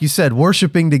 like you said,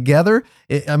 worshiping together,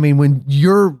 I mean, when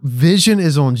your vision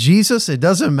is on Jesus, it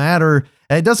doesn't matter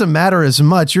as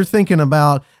much. You're thinking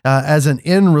about, as an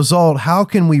end result, how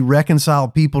can we reconcile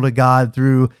people to God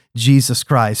through Jesus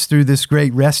Christ, through this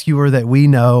great rescuer that we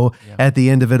know at the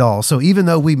end of it all. So even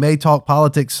though we may talk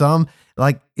politics some,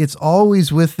 like, it's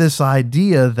always with this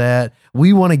idea that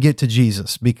we want to get to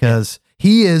Jesus, because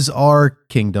He is our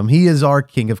kingdom. He is our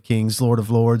King of Kings, Lord of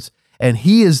Lords, and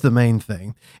He is the main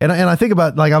thing. And I think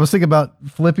about, like, I was thinking about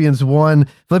Philippians 1.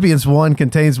 Philippians 1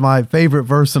 contains my favorite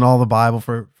verse in all the Bible,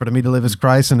 for to me to live as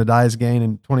Christ and to die as gain,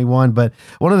 in 21. But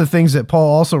one of the things that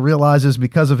Paul also realizes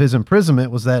because of his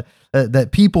imprisonment was that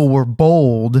people were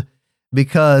bold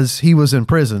because he was in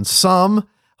prison. Some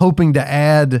hoping to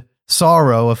add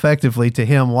sorrow effectively to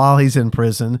him while he's in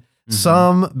prison.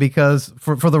 Some because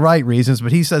for the right reasons,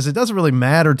 but he says it doesn't really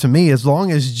matter to me as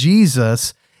long as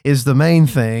Jesus is the main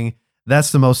thing.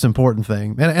 That's the most important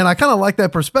thing. And I kind of like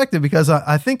that perspective, because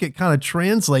I think it kind of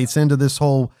translates into this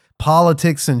whole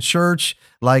politics and church.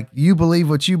 Like, you believe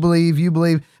what you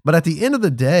believe. But at the end of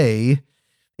the day,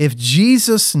 if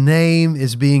Jesus' name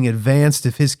is being advanced,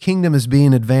 if His kingdom is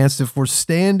being advanced, if we're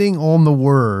standing on the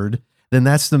word, then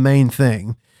that's the main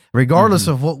thing. Regardless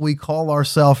of what we call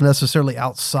ourselves necessarily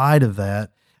outside of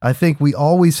that, I think we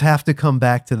always have to come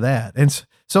back to that. And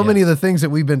so many of the things that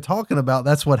we've been talking about,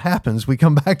 that's what happens. We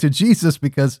come back to Jesus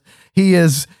because He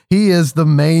is the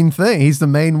main thing. He's the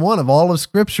main one of all of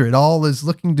Scripture. It all is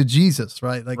looking to Jesus,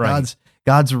 right? Like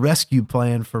God's rescue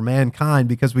plan for mankind,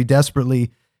 because we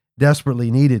desperately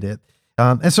needed it.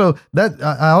 And so that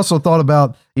I also thought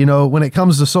about, you know, when it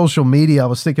comes to social media, I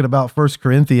was thinking about 1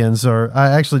 Corinthians, or I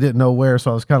actually didn't know where,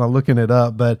 so I was kind of looking it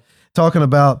up, but talking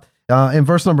about in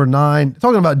verse number 9,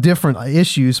 talking about different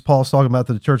issues. Paul's talking about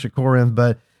to the church at Corinth,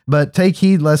 but take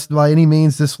heed lest by any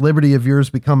means this liberty of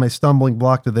yours become a stumbling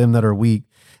block to them that are weak.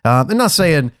 And not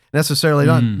saying necessarily,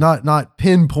 not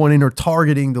pinpointing or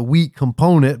targeting the weak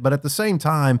component, but at the same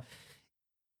time,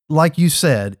 like you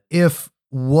said, if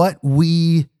what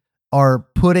we are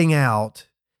putting out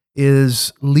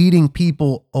is leading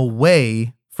people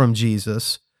away from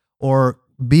Jesus or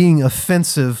being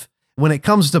offensive when it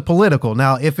comes to political.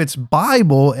 Now, if it's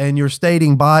Bible and you're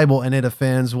stating Bible and it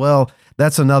offends, well,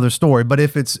 that's another story. But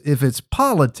if it's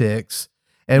politics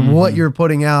and what you're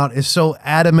putting out is so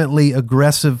adamantly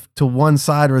aggressive to one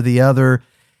side or the other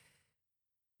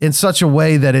in such a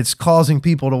way that it's causing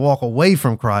people to walk away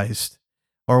from Christ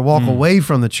or walk away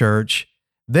from the church,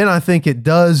 then I think it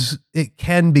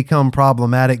can become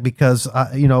problematic because,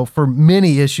 for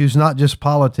many issues, not just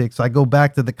politics, I go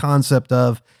back to the concept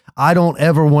of I don't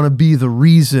ever want to be the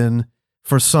reason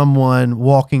for someone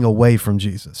walking away from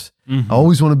Jesus. I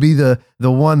always want to be the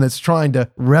one that's trying to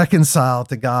reconcile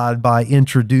to God by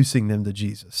introducing them to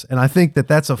Jesus. And I think that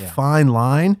that's a fine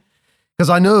line, because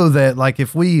I know that, like,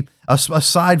 if we,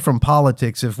 aside from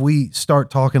politics, if we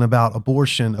start talking about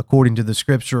abortion according to the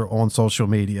scripture on social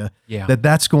media,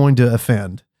 that's going to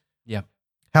offend. Yeah.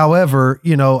 However,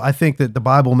 I think that the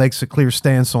Bible makes a clear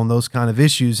stance on those kind of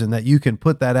issues, and that you can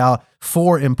put that out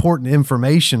for important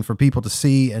information for people to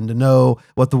see and to know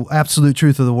what the absolute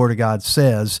truth of the Word of God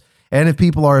says. And if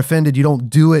people are offended, you don't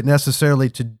do it necessarily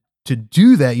to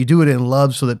do that. You do it in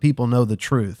love so that people know the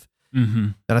truth.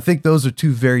 And I think those are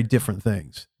two very different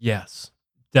things. Yes,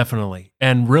 definitely.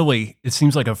 And really, it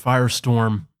seems like a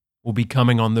firestorm will be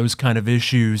coming on those kind of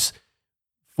issues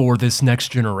for this next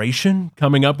generation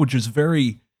coming up, which is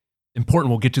very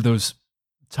important. We'll get to those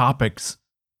topics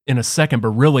in a second, but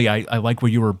really, I like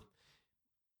what you were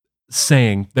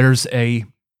saying. There's a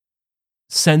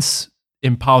sense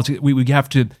in politics, we have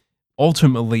to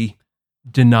ultimately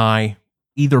deny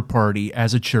either party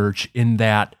as a church, in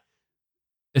that,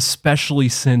 especially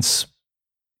since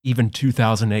even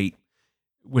 2008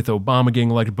 with Obama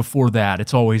getting elected. Before that,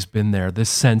 it's always been there, this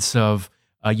sense of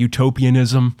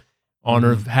utopianism on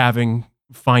earth,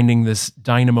 finding this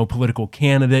dynamo political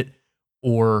candidate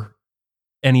or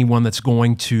anyone that's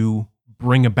going to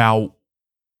bring about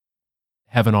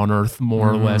heaven on earth, more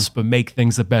or less, but make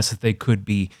things the best that they could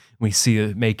be. We see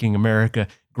it making America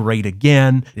great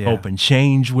again, hope and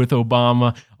change with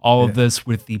Obama, all of this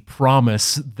with the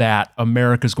promise that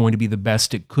America is going to be the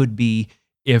best it could be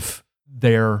if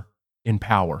they're in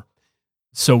power.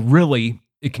 So really,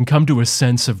 it can come to a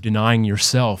sense of denying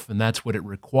yourself, and that's what it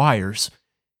requires.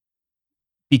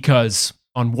 Because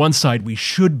on one side, we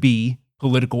should be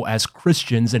political as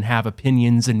Christians and have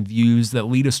opinions and views that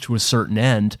lead us to a certain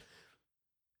end.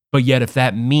 But yet,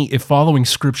 if following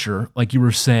Scripture, like you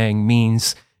were saying,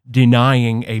 means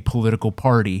denying a political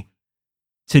party,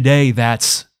 today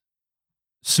that's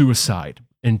suicide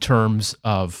in terms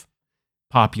of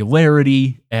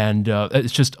popularity, and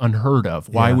it's just unheard of.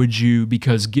 Why would you?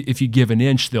 Because if you give an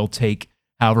inch, they'll take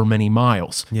however many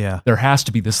miles. There has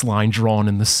to be this line drawn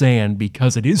in the sand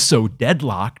because it is so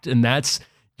deadlocked, and that's,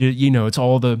 it's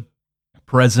all the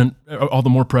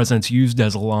more presidents used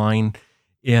as a line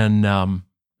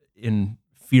in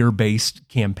fear-based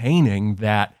campaigning,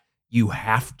 that you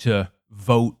have to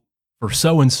vote for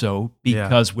so-and-so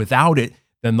because without it,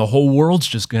 then the whole world's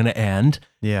just going to end,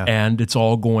 and it's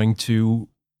all going to,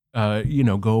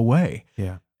 go away.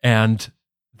 And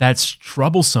that's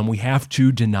troublesome. We have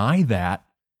to deny that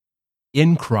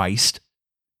in Christ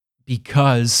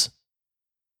because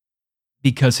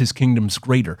his kingdom's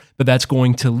greater. But that's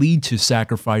going to lead to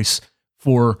sacrifice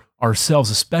for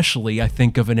ourselves, especially, I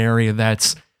think, of an area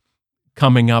that's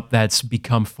coming up that's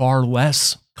become far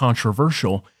less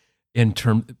controversial in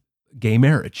gay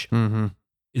marriage.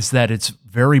 Is that it's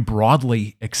very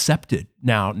broadly accepted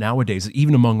nowadays,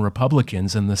 even among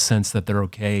Republicans, in the sense that they're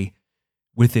okay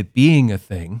with it being a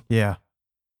thing.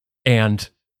 And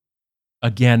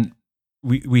again,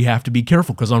 we have to be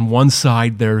careful, because on one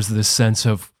side, there's this sense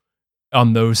of,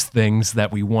 on those things,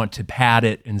 that we want to pad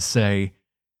it and say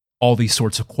all these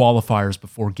sorts of qualifiers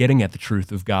before getting at the truth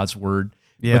of God's word.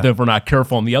 But if we're not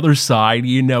careful on the other side,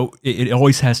 it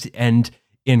always has to end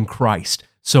in Christ.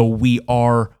 So we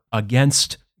are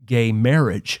against gay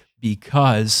marriage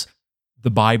because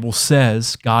the Bible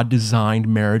says God designed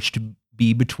marriage to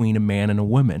be between a man and a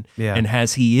woman. And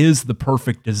as he is the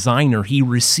perfect designer, he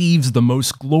receives the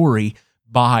most glory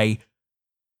by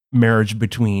marriage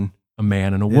between a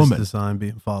man and a woman. His design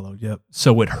being followed,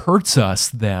 So it hurts us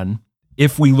then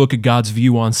if we look at God's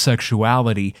view on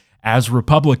sexuality as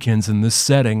Republicans in this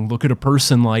setting. Look at a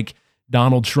person like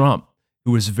Donald Trump,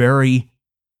 who is very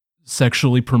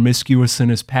sexually promiscuous in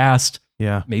his past,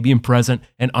 maybe in present,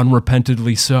 and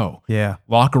unrepentantly so.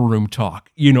 Locker room talk,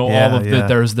 all of that.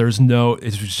 There's no,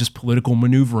 it's just political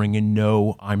maneuvering and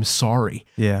no, I'm sorry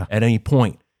at any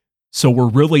point. So we're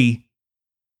really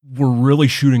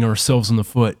shooting ourselves in the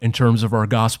foot in terms of our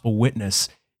gospel witness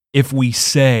if we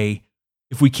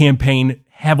campaign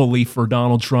heavily for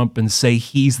Donald Trump and say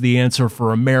he's the answer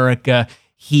for America,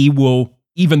 he will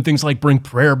even things like bring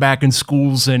prayer back in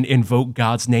schools and invoke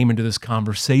God's name into this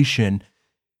conversation,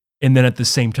 and then at the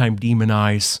same time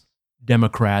demonize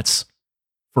Democrats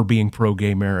for being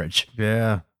pro-gay marriage.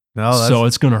 Yeah. No, so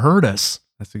it's going to hurt us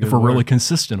that's a good if we're word. really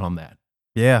consistent on that.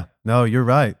 Yeah. No, you're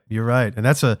right. You're right. And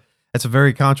that's a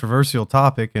very controversial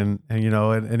topic. And you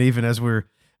know, and even as we're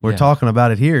talking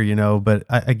about it here, you know, but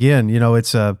again, you know,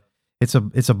 it's a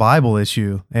Bible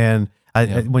issue. And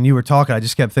when you were talking, I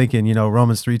just kept thinking, you know,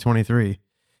 Romans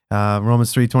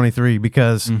 3:23,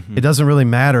 because it doesn't really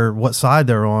matter what side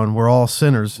they're on. We're all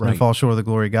sinners and fall short of the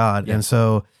glory of God. Yeah. And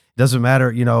so it doesn't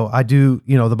matter, you know,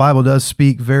 the Bible does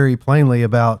speak very plainly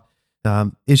about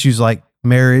issues like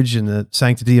marriage and the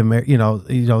sanctity of marriage, you know,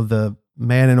 the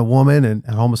man and a woman and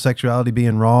homosexuality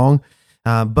being wrong.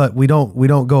 But we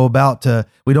don't go about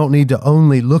we don't need to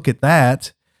only look at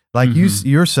that. Like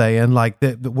you're saying, like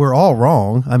that we're all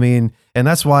wrong. I mean, and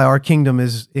that's why our kingdom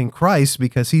is in Christ,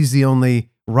 because he's the only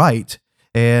right,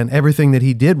 and everything that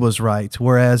he did was right,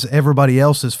 whereas everybody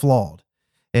else is flawed.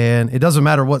 And it doesn't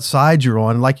matter what side you're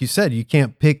on. Like you said, you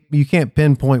can't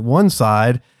pinpoint one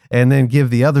side and then give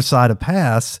the other side a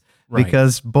pass,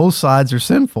 because both sides are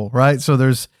sinful, right? So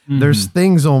there's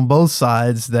things on both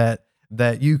sides that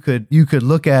you could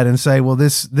look at and say, well,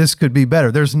 this could be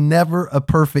better. There's never a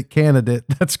perfect candidate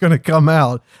that's going to come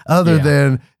out other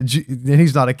than, and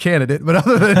he's not a candidate, but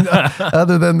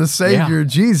other than the Savior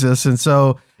Jesus. And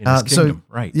so, in his kingdom,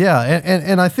 right? Yeah,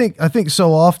 and I think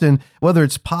so often, whether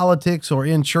it's politics or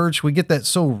in church, we get that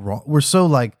so wrong. We're so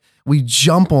like, we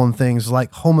jump on things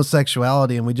like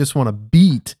homosexuality, and we just want to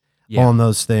beat on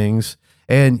those things.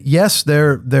 And yes,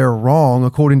 they're wrong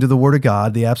according to the Word of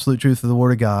God, the absolute truth of the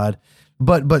Word of God.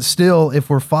 But still,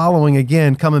 if we're following,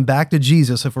 again, coming back to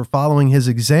Jesus, if we're following his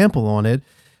example on it,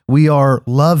 we are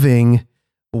loving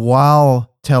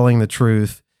while telling the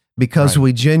truth, because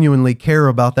we genuinely care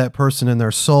about that person and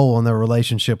their soul and their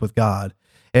relationship with God.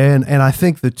 And I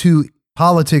think the two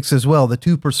politics as well, the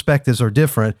two perspectives are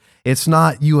different. It's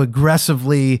not you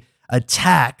aggressively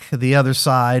attack the other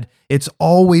side. It's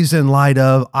always in light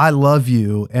of, I love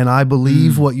you and I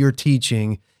believe what you're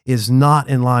teaching is not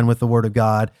in line with the Word of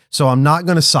God. So I'm not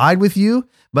going to side with you,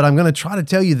 but I'm going to try to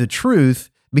tell you the truth,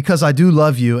 because I do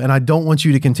love you and I don't want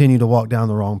you to continue to walk down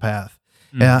the wrong path.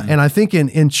 And I think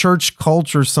in church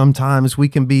culture, sometimes we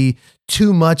can be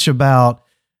too much about,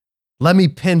 let me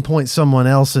pinpoint someone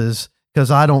else's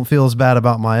because I don't feel as bad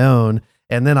about my own,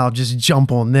 and then I'll just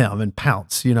jump on them and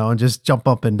pounce, you know, and just jump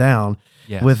up and down.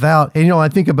 Without, and you know, I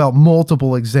think about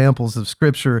multiple examples of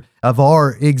Scripture, of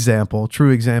our example,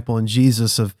 true example in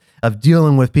Jesus, of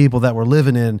dealing with people that were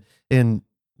living in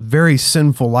very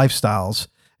sinful lifestyles.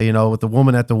 You know, with the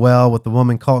woman at the well, with the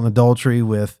woman caught in adultery,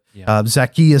 with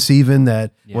Zacchaeus, even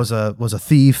that was a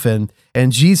thief, and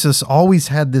Jesus always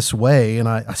had this way, and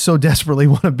I so desperately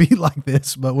want to be like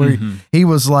this, but where he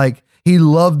was like, he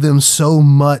loved them so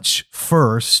much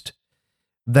first,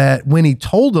 that when he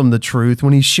told them the truth,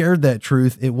 when he shared that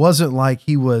truth, it wasn't like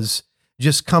he was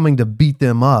just coming to beat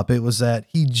them up. It was that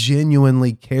he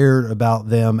genuinely cared about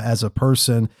them as a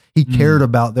person. He cared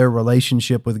about their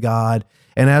relationship with God.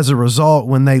 And as a result,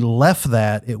 when they left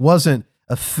that, it wasn't,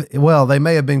 well, they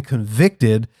may have been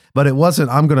convicted, but it wasn't,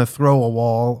 I'm going to throw a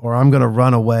wall, or I'm going to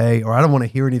run away, or I don't want to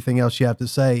hear anything else you have to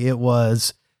say. It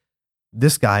was,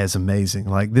 this guy is amazing.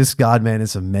 Like, this God-man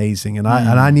is amazing. And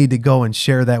I need to go and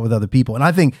share that with other people. And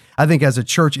I think as a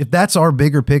church, if that's our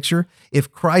bigger picture, if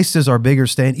Christ is our bigger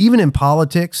stand, even in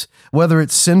politics, whether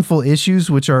it's sinful issues,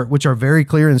 which are very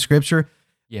clear in Scripture,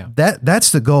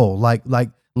 that's the goal. Like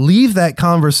leave that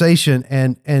conversation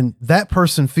and that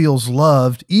person feels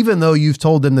loved, even though you've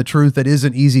told them the truth that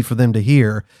isn't easy for them to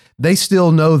hear. They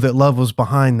still know that love was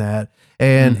behind that.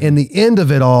 And in the end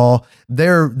of it all,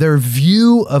 their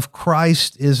view of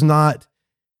Christ is not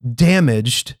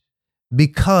damaged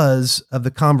because of the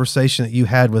conversation that you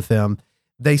had with them.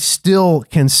 They still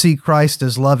can see Christ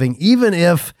as loving, even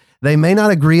if they may not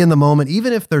agree in the moment,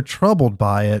 even if they're troubled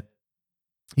by it.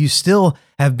 You still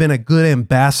have been a good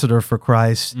ambassador for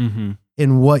Christ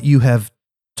in what you have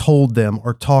told them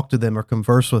or talked to them or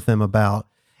conversed with them about.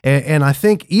 And I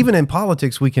think even in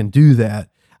politics, we can do that.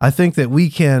 I think that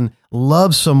we can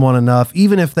love someone enough,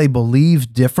 even if they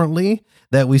believe differently,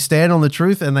 that we stand on the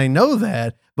truth and they know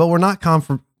that, but we're not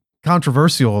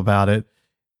controversial about it.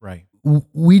 Right.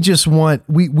 We just want,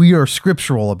 we are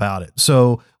scriptural about it.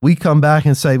 So we come back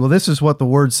and say, well, this is what the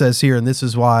Word says here, and this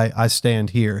is why I stand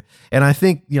here. And I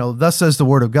think, you know, thus says the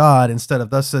Word of God, instead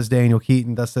of thus says Daniel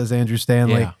Keaton, thus says Andrew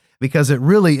Stanley, because it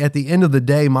really, at the end of the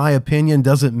day, my opinion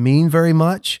doesn't mean very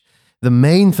much. The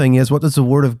main thing is, what does the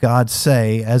Word of God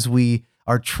say as we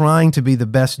are trying to be the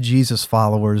best Jesus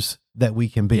followers that we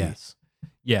can be? Yes.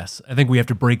 Yes, I think we have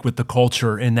to break with the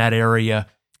culture in that area,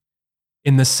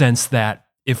 in the sense that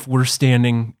if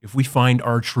we find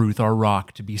our truth, our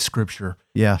rock to be Scripture,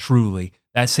 Yeah. truly,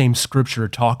 that same Scripture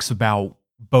talks about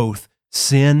both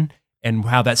sin and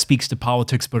how that speaks to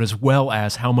politics, but as well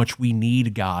as how much we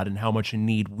need God and how much in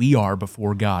need we are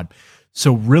before God.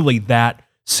 So really, that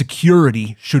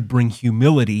security should bring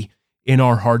humility in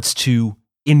our hearts to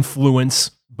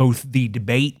influence both the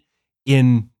debate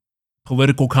in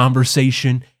political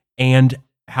conversation and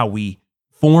how we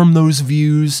form those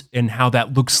views and how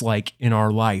that looks like in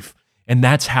our life. And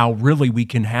that's how really we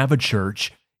can have a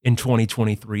church in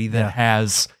 2023 that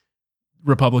has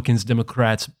Republicans,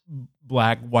 Democrats,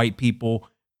 black, white people,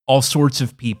 all sorts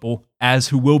of people, as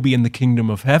who will be in the kingdom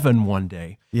of heaven one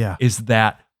day, is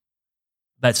that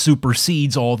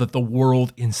supersedes all that the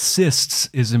world insists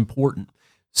is important.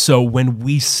 So when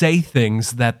we say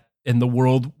things that, and the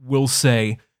world will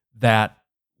say that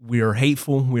we are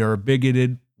hateful, we are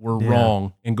bigoted, we're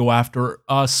wrong, and go after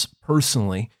us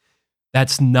personally,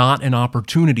 that's not an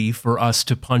opportunity for us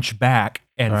to punch back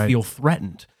and feel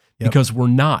threatened. Because we're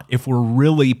not. If we're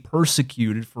really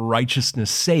persecuted for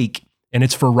righteousness' sake, and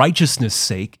it's for righteousness'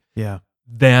 sake,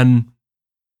 then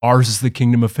ours is the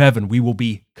kingdom of heaven. We will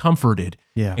be comforted,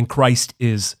 and Christ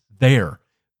is there.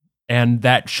 And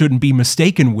that shouldn't be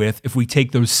mistaken with if we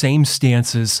take those same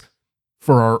stances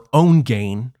for our own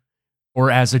gain,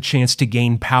 or as a chance to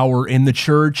gain power in the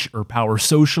church or power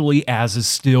socially, as is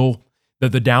still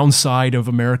the downside of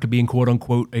America being quote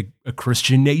unquote a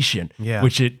Christian nation,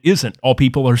 which it isn't. All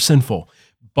people are sinful.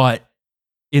 But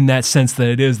in that sense that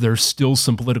it is, there's still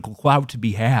some political clout to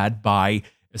be had by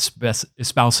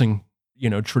espousing,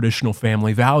 traditional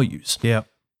family values.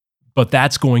 But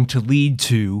that's going to lead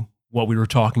to what we were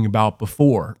talking about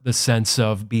before, the sense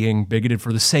of being bigoted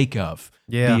for the sake of,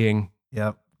 being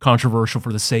controversial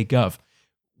for the sake of.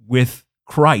 With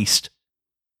Christ,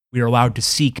 we are allowed to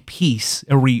seek peace,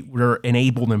 or we're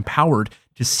enabled and empowered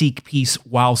to seek peace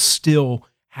while still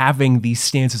having these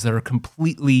stances that are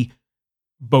completely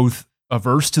both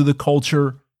averse to the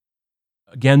culture,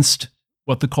 against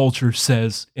what the culture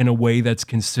says, in a way that's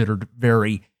considered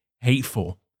very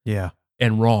hateful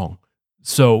and wrong.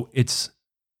 So it's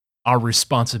our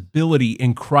responsibility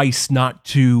in Christ not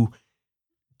to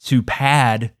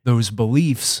pad those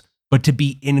beliefs, but to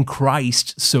be in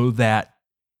Christ so that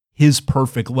His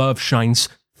perfect love shines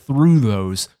through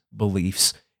those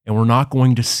beliefs. And we're not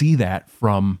going to see that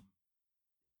from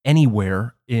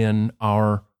anywhere in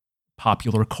our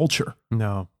popular culture.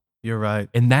 No, you're right.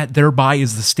 And that thereby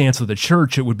is the stance of the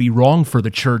church. It would be wrong for the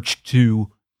church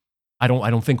to, I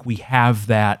don't think we have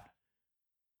that,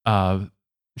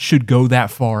 should go that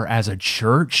far as a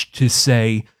church to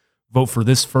say, vote for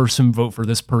this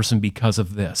person because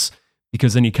of this.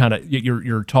 Because then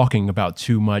you're talking about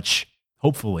too much,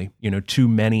 hopefully, too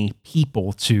many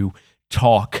people to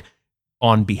talk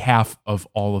on behalf of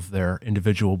all of their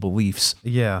individual beliefs.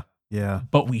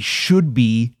 But we should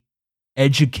be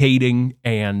educating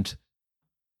and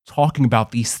talking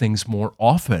about these things more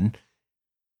often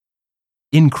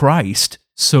in Christ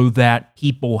so that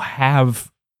people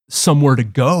have somewhere to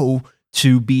go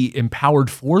to be empowered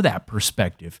for that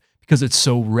perspective, because it's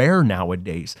so rare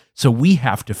nowadays. So we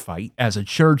have to fight as a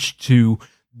church to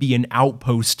be an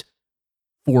outpost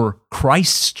for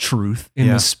Christ's truth in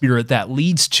the spirit that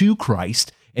leads to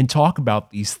Christ, and talk about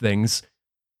these things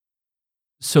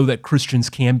so that Christians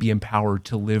can be empowered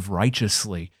to live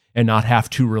righteously and not have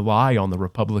to rely on the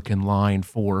Republican line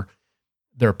for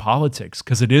their politics,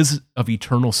 because it is of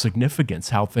eternal significance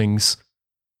how things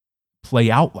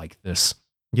play out like this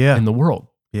in the world.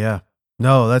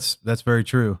 No, that's very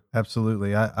true.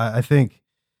 Absolutely. I think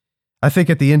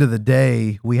at the end of the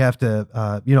day, we have to,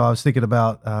 I was thinking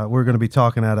about, we're going to be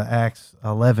talking out of Acts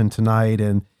 11 tonight,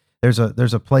 and there's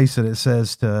a place that it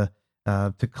says to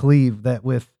cleave, that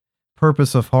with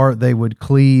purpose of heart they would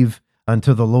cleave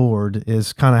unto the Lord,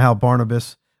 is kind of how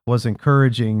Barnabas was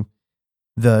encouraging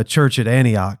the church at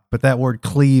Antioch. But that word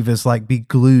cleave is like be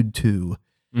glued to.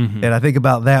 And I think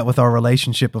about that with our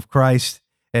relationship of Christ,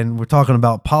 and we're talking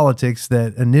about politics,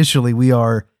 that initially we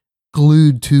are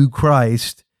glued to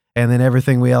Christ, and then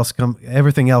everything else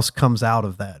comes out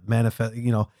of that manifest,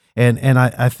 and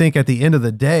I think at the end of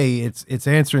the day, it's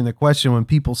answering the question, when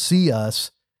people see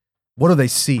us, what are they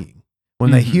seeing?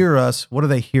 When they hear us, what are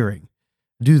they hearing?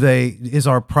 Is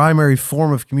our primary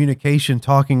form of communication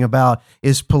talking about,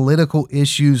 is political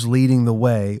issues leading the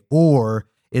way, or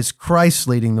is Christ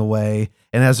leading the way?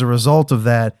 And as a result of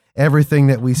that, everything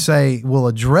that we say will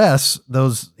address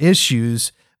those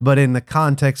issues, but in the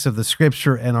context of the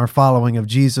Scripture and our following of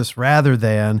Jesus, rather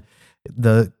than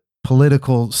the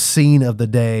political scene of the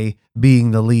day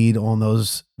being the lead on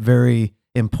those very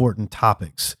important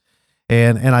topics.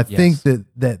 And I think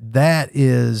that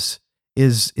is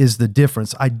the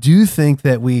difference. I do think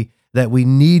that we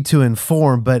need to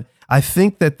inform, but I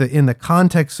think that in the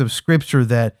context of Scripture,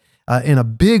 that in a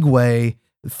big way,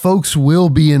 folks will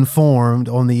be informed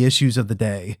on the issues of the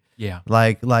day. Yeah.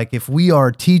 Like if we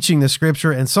are teaching the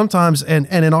Scripture, and sometimes, and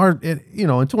in our, in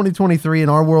 2023 in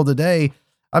our world today,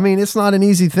 I mean, it's not an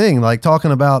easy thing, like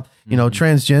talking about,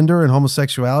 transgender and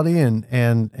homosexuality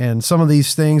and some of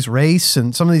these things, race,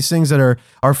 and some of these things that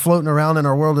are floating around in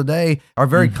our world today are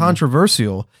very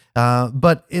controversial.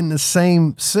 But in the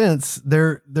same sense,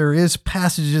 there is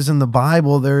passages in the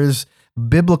Bible, there is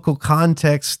biblical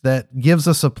context that gives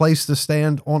us a place to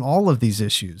stand on all of these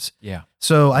issues. Yeah.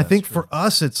 So I think for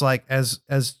us, it's like as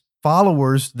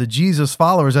followers, the Jesus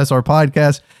followers, that's our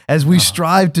podcast, as we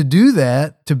strive to do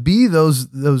that, to be those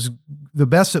the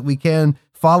best that we can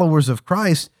followers of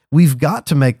Christ, we've got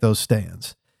to make those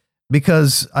stands,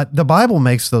 because the Bible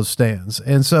makes those stands.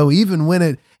 And so even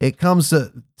when it comes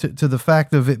to the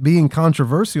fact of it being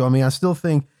controversial, I mean, I still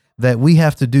think that we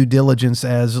have to do diligence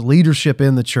as leadership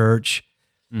in the church,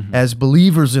 as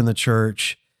believers in the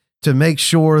church, to make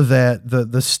sure that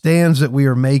the stands that we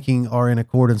are making are in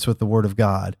accordance with the Word of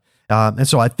God. And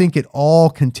so I think it all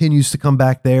continues to come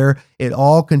back there. It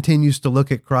all continues to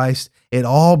look at Christ. It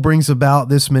all brings about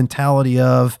this mentality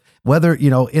of whether,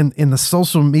 in the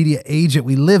social media age that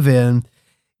we live in,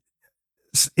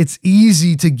 it's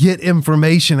easy to get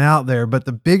information out there. But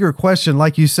the bigger question,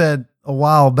 like you said a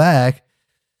while back,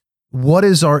 what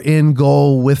is our end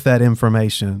goal with that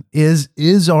information?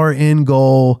 Is our end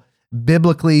goal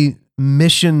biblically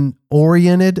mission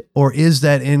oriented, or is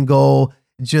that end goal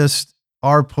just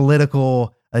our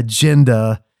political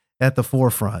agenda at the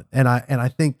forefront? And I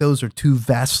think those are two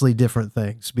vastly different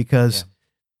things, because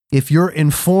if you're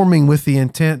informing with the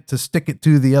intent to stick it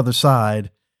to the other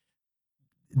side,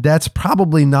 that's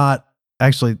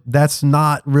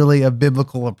not really a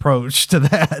biblical approach to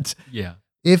that. Yeah.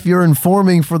 If you're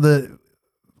informing for the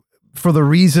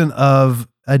reason of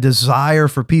a desire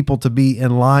for people to be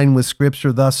in line with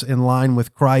Scripture, thus in line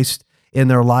with Christ in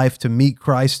their life, to meet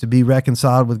Christ, to be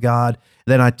reconciled with God,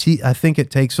 then I think it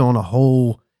takes on a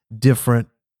whole different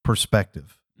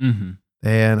perspective.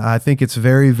 And I think it's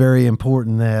very, very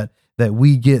important that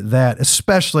we get that,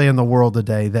 especially in the world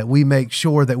today, that we make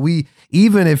sure that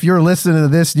even if you're listening to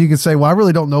this and you can say, well, I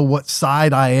really don't know what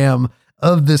side I am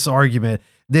of this argument,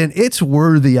 then it's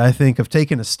worthy, I think, of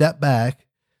taking a step back,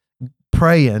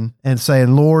 praying and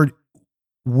saying, Lord,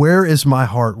 where is my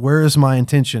heart? Where is my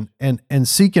intention? And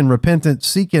seeking repentance,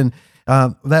 seeking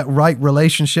that right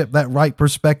relationship, that right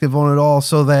perspective on it all,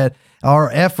 so that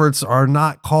our efforts are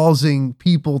not causing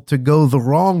people to go the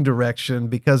wrong direction,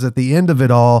 because at the end of it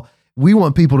all, we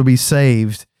want people to be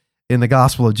saved in the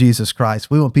gospel of Jesus Christ.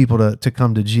 We want people to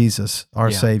come to Jesus, our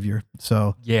Savior.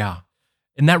 So,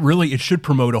 and that really, it should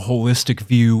promote a holistic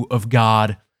view of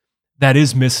God that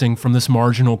is missing from this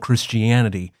marginal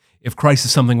Christianity. If Christ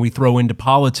is something we throw into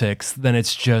politics, then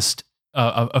it's just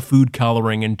a food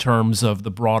coloring in terms of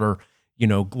the broader,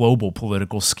 global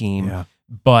political scheme. Yeah.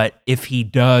 But if he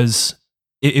does,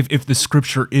 if the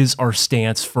Scripture is our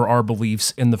stance for our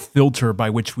beliefs and the filter by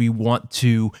which we want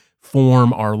to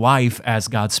form our life as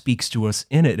God speaks to us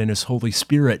in it and His Holy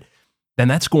Spirit,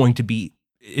 then it's going to be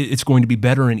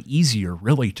better and easier,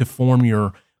 really, to form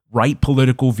your right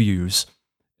political views,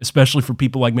 especially for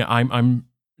people like me. I'm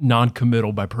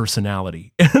non-committal by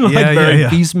personality. Very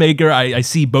peacemaker. I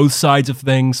see both sides of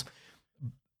things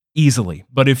easily.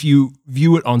 But if you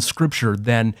view it on Scripture,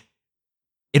 then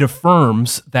it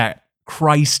affirms that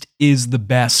Christ is the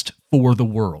best for the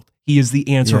world. He is the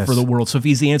answer for the world. So if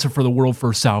He's the answer for the world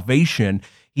for salvation,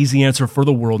 He's the answer for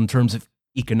the world in terms of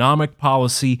economic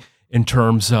policy, in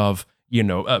terms of,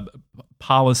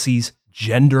 policies,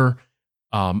 gender,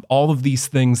 all of these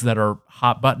things that are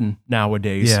hot button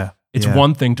nowadays. It's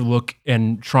one thing to look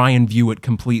and try and view it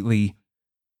completely,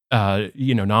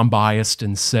 non-biased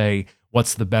and say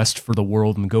what's the best for the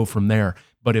world and go from there.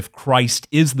 But if Christ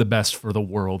is the best for the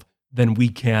world, then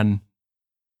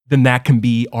that can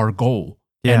be our goal,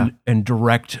 and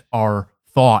direct our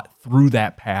thought through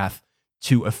that path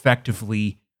to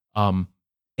effectively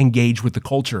engage with the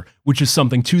culture, which is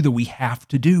something too that we have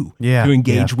to do to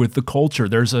engage with the culture.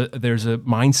 There's a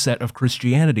mindset of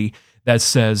Christianity that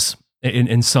says,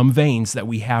 in some veins, that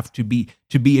we have to be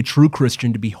a true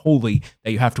Christian, to be holy,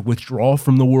 that you have to withdraw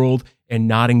from the world and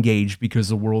not engage because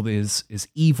the world is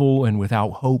evil and without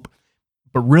hope.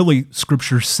 But really,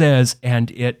 Scripture says, and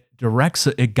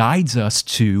it guides us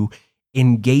to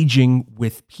engaging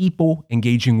with people,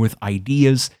 engaging with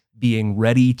ideas, being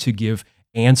ready to give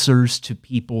answers to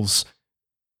people's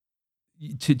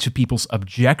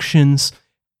objections,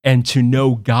 and to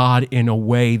know God in a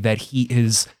way that he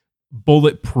is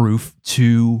bulletproof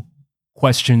to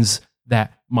questions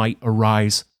that might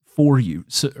arise for you,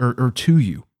 or to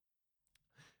you,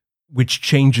 which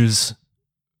changes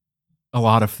a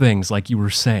lot of things, like you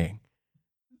were saying.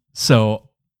 So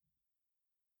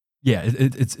yeah,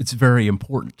 it's very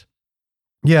important.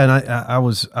 Yeah, and I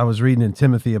was reading in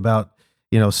Timothy about,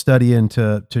 studying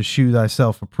to shew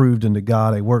thyself approved unto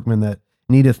God, a workman that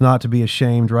needeth not to be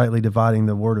ashamed, rightly dividing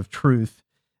the word of truth.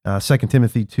 2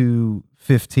 Timothy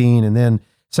 2:15, and then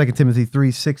 2 Timothy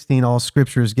 3:16. All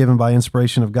Scripture is given by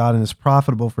inspiration of God and is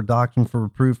profitable for doctrine, for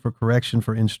reproof, for correction,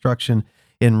 for instruction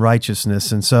in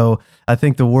righteousness. And so I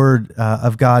think the Word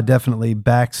of God definitely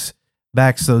backs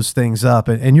those things up.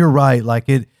 And you're right, like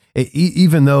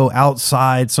even though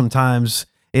outside sometimes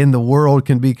in the world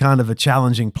can be kind of a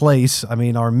challenging place. I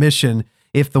mean, our mission,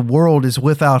 if the world is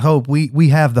without hope, we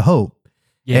have the hope.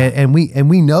 Yeah. And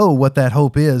we know what that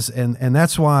hope is. And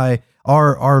that's why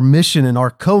our mission and our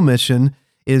commission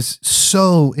is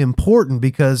so important,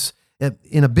 because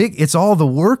it's all the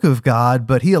work of God,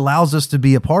 but he allows us to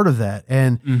be a part of that.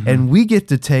 And we get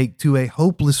to take to a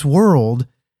hopeless world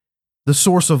the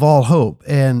source of all hope.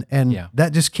 And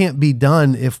that just can't be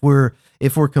done if we're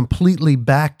completely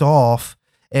backed off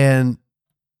and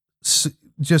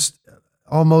just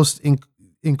almost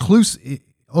inclusive,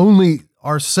 only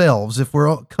ourselves. If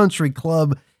we're country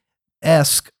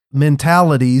club-esque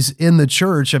mentalities in the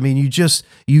church, I mean,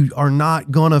 you are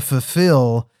not going to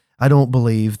fulfill, I don't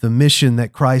believe, the mission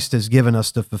that Christ has given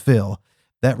us to fulfill.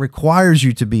 That requires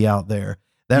you to be out there.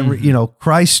 That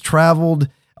Christ traveled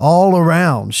all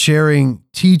around,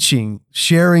 teaching,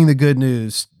 sharing the good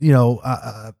news,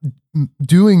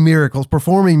 doing miracles,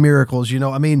 performing miracles.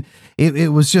 I mean,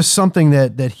 it was just something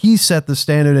that he set the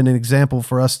standard and an example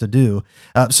for us to do.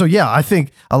 So yeah, I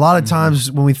think a lot of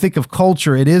times when we think of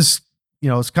culture, it is,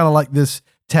 it's kind of like this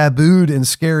tabooed and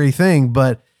scary thing,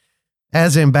 but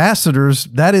as ambassadors,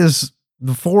 that is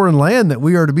the foreign land that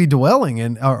we are to be dwelling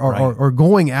in, or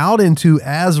going out into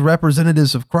as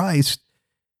representatives of Christ.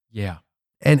 Yeah.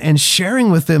 And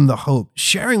sharing with them the hope,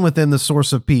 sharing with them the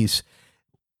source of peace.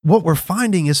 What we're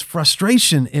finding is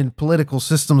frustration in political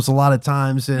systems a lot of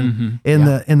times, in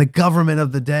the government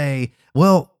of the day.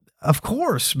 Well, of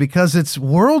course, because it's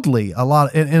worldly in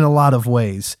a lot of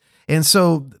ways. And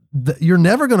so you're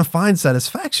never going to find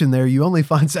satisfaction there. You only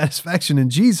find satisfaction in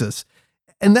Jesus.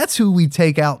 And that's who we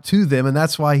take out to them. And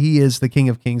that's why he is the King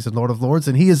of Kings and Lord of Lords.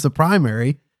 And he is the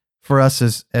primary for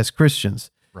us as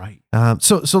Christians. Right.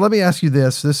 So let me ask you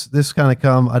this kind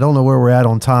of I don't know where we're at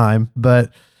on time,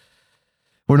 but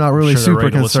we're not really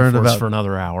super concerned about for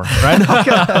another hour,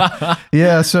 right?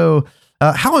 Yeah. So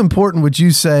how important would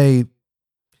you say,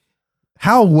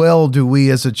 how well do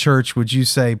we as a church, would you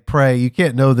say, pray? You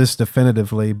can't know this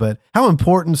definitively, but how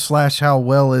important / how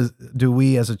well do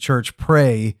we as a church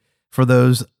pray for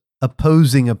those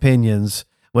opposing opinions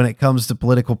when it comes to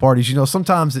political parties?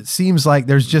 Sometimes it seems like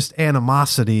there's just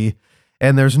animosity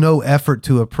and there's no effort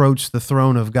to approach the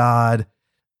throne of God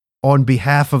on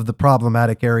behalf of the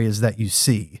problematic areas that you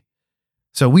see.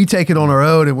 So we take it on our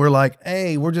own and we're like,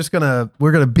 hey, we're going to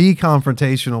be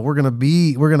confrontational. We're going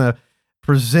to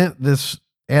present this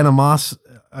animosity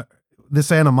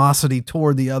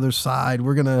toward the other side.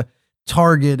 We're going to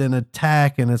target and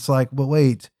attack. And it's like, well,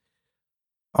 wait,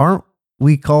 aren't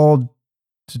we called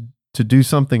to do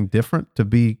something different, to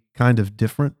be kind of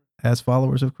different as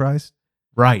followers of Christ?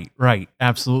 Right.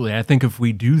 Absolutely. I think if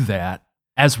we do that,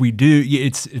 as we do,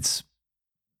 it's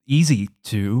easy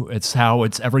to. It's how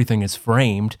everything is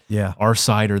framed. Yeah. Our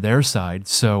side or their side.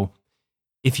 So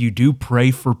if you do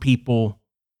pray for people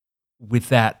with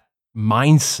that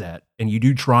mindset, and you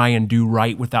do try and do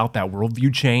right without that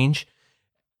worldview change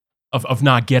of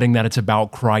not getting that it's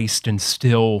about Christ, and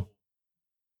still,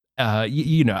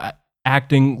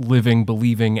 acting, living,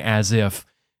 believing as if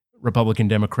Republican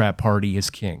Democrat Party is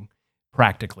king,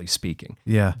 practically speaking.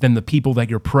 Yeah. Then the people that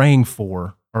you're praying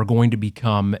for are going to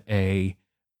become a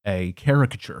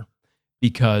caricature,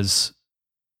 because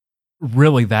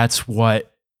really that's what's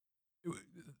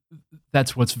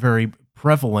very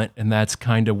prevalent, and that's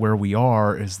kind of where we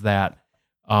are, is that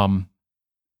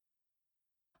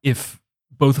if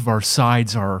both of our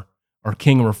sides are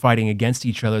king and we're fighting against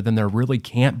each other, then there really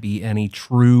can't be any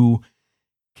true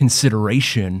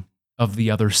consideration of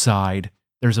the other side.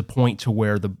 There's a point to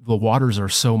where the waters are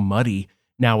so muddy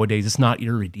nowadays, it's not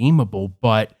irredeemable,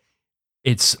 but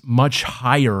it's much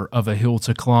higher of a hill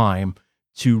to climb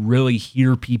to really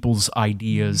hear people's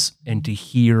ideas and to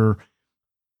hear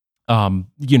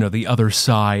the other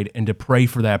side, and to pray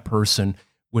for that person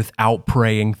without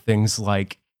praying things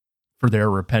like for their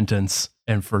repentance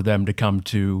and for them to come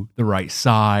to the right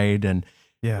side, and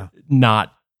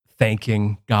not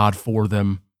thanking God for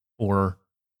them or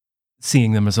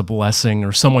seeing them as a blessing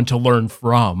or someone to learn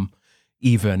from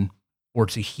even, or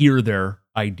to hear their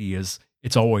ideas.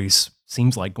 It's always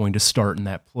seems like going to start in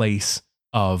that place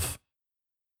of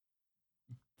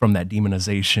from that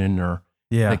demonization or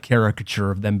the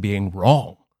caricature of them being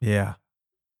wrong. Yeah.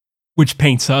 Which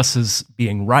paints us as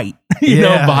being right,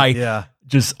 by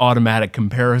just automatic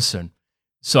comparison.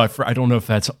 So I don't know if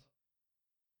that's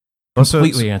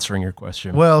completely answering your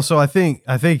question. Well, so I think,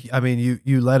 I mean,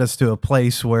 you led us to a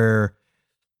place where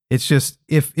it's just,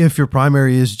 if your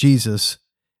primary is Jesus,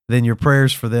 then your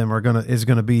prayers for them is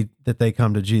gonna be that they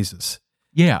come to Jesus.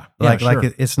 Yeah. Like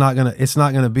sure. it's not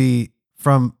gonna be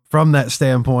from that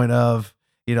standpoint of,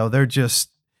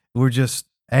 we're just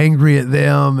angry at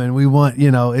them and we want,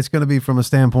 it's going to be from a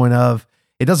standpoint of,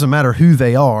 it doesn't matter who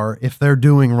they are, if they're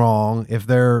doing wrong, if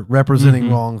they're representing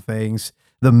wrong things,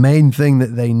 the main thing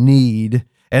that they need,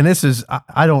 and this is,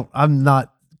 I'm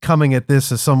not coming at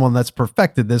this as someone that's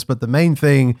perfected this, but the main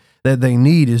thing that they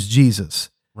need is Jesus.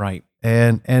 Right.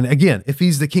 And again, if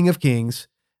he's the King of Kings,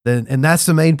 then, and that's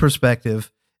the main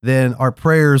perspective, then our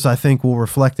prayers, I think, will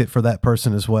reflect it for that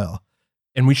person as well.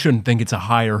 And we shouldn't think it's a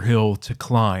higher hill to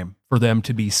climb for them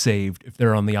to be saved if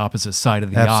they're on the opposite side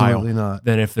of the aisle not.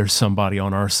 than if there's somebody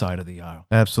on our side of the aisle.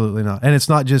 Absolutely not. And it's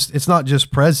not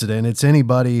just president, it's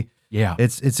anybody. Yeah.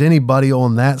 It's anybody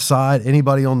on that side,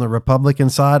 anybody on the Republican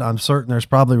side. I'm certain there's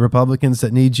probably Republicans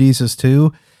that need Jesus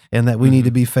too, and that we need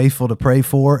to be faithful to pray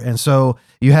for. And so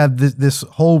you have this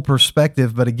whole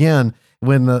perspective. But again,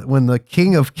 when the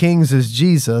King of Kings is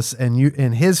Jesus, and you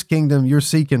in his kingdom you're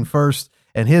seeking first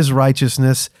and his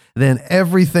righteousness, then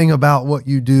everything about what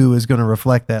you do is going to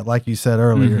reflect that, like you said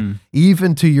earlier,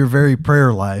 even to your very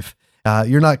prayer life.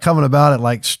 You're not coming about it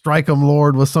like, strike them,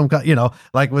 Lord, with some kind,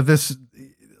 like with this,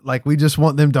 like we just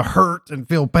want them to hurt and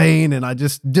feel pain. And I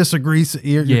just disagree.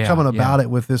 You're coming about it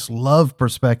with this love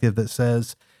perspective that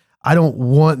says, I don't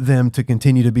want them to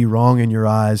continue to be wrong in your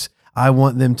eyes. I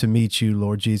want them to meet you,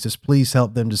 Lord Jesus. Please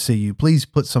help them to see you. Please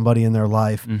put somebody in their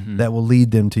life that will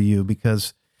lead them to you,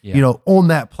 because on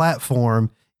that platform,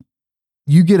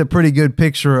 you get a pretty good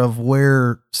picture of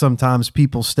where sometimes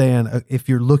people stand if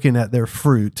you're looking at their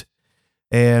fruit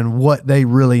and what they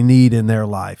really need in their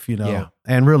life,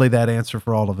 And really that answer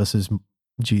for all of us is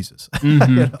Jesus.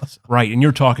 Right. And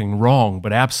you're talking wrong,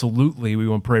 but absolutely we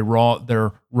want to pray wrong.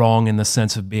 They're wrong in the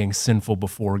sense of being sinful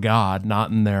before God, not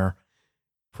in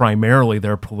primarily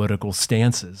their political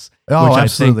stances, which I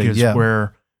think is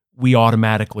where we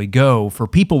automatically go for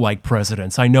people like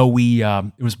presidents. I know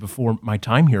it was before my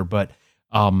time here, but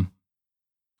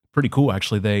pretty cool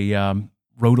actually. They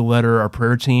wrote a letter, our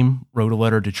prayer team wrote a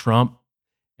letter to Trump,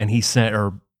 and he sent,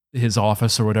 or his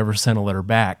office or whatever, sent a letter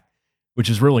back, which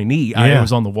is really neat. I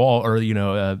was on the wall, or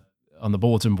on the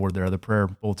bulletin board there, the prayer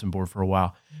bulletin board, for a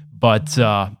while. But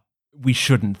we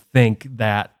shouldn't think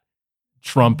that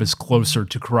Trump is closer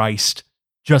to Christ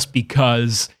just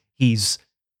because he's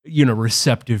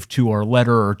receptive to our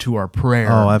letter or to our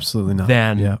prayer. Oh, absolutely not.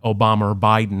 Than Obama or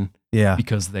Biden. Yeah.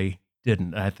 Because they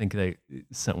didn't. I think they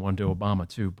sent one to Obama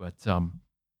too. But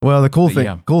well, the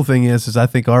cool thing is I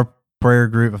think our prayer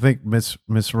group, I think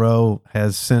Miss Rowe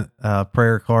has sent a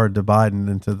prayer card to Biden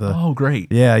into the. Oh,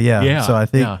 great. Yeah. So I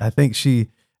think she,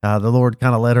 the Lord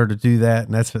kind of led her to do that,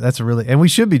 and that's a really, and we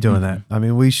should be doing that. I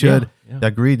mean, we should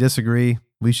agree, disagree.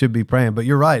 We should be praying, but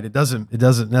you're right. It doesn't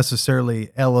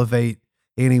necessarily elevate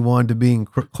anyone to being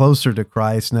closer to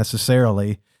Christ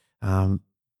necessarily.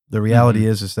 The reality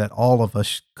is that all of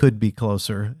us could be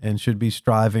closer and should be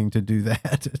striving to do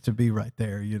that, to be right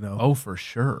there, Oh, for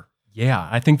sure. Yeah.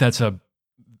 I think that's a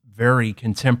very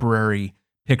contemporary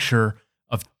picture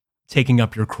of taking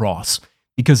up your cross,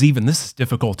 because even this is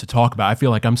difficult to talk about. I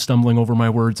feel like I'm stumbling over my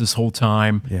words this whole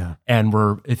time. Yeah. And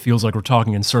it feels like we're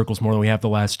talking in circles more than we have the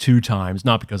last two times,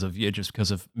 not because of you, just because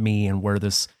of me and where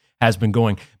this has been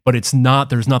going. But there's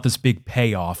not this big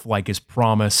payoff like is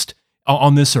promised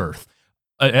on this earth,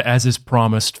 as is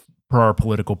promised for our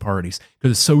political parties,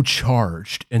 because it's so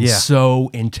charged and so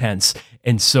intense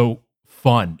and so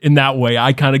fun. In that way,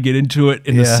 I kind of get into it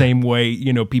in the same way,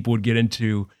 people would get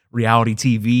into reality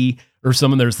TV or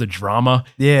something. There's the drama,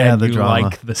 and the drama,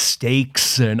 like the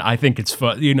stakes, and I think it's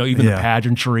fun. Even the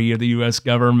pageantry of the U.S.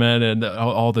 government and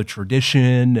all the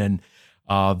tradition and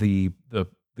the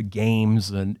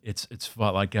games, and it's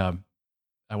fun. Like I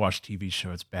watched a TV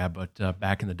show. It's bad, but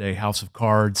back in the day, House of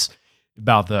Cards,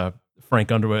 about the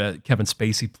Frank Underwood, Kevin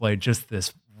Spacey played just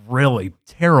this really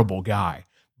terrible guy.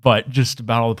 but just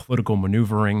about all the political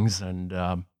maneuverings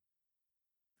and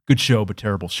good show, but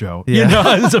terrible show. Yeah. You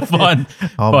know, it's a fun.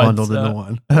 All bundled into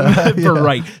one. But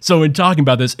right. So in talking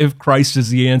about this, if Christ is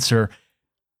the answer,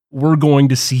 we're going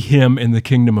to see him in the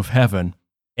kingdom of heaven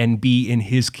and be in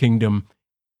his kingdom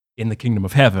in the kingdom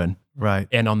of heaven. Right.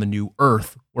 And on the new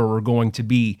earth where we're going to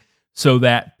be. So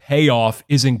that payoff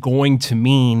isn't going to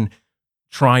mean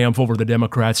triumph over the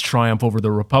Democrats, triumph over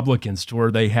the Republicans, to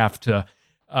where they have to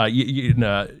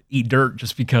eat dirt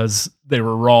just because they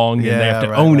were wrong and they have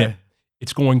to own it.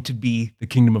 It's going to be the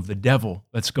kingdom of the devil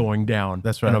that's going down.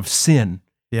 That's right. And of sin.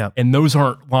 Yeah. And those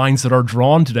aren't lines that are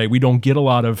drawn today. We don't get a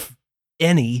lot of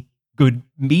any good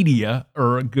media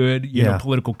or good, you know,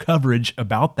 political coverage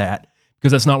about that,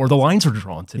 because that's not where the lines are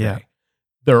drawn today. Yeah.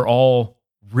 They're all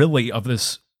really of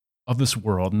this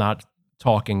world, not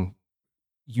talking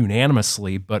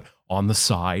unanimously, but on the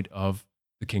side of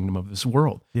the kingdom of this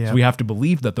world. Yeah. So we have to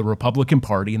believe that the Republican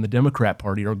Party and the Democrat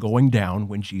Party are going down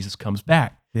when Jesus comes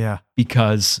back. Yeah.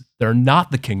 Because they're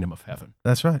not the kingdom of heaven.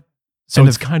 That's right. So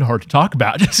it's kind of hard to talk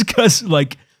about just because,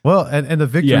 like, well, and the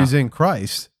victory is in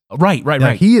Christ.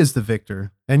 Right. He is the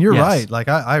victor. And you're Yes. right. Like,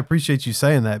 I appreciate you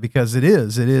saying that, because it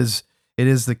is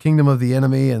the kingdom of the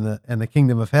enemy and the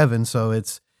kingdom of heaven. So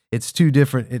it's two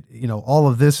different, all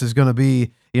of this is going to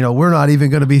be, we're not even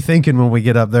going to be thinking when we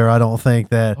get up there. I don't think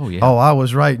that, I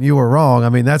was right and you were wrong. I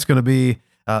mean, that's going to be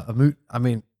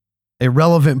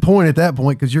irrelevant point at that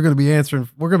point, because we're going to be answering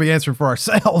for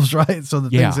ourselves. Right. So the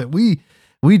things that we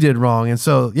did wrong. And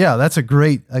so, that's a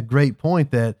great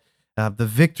point, that the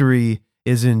victory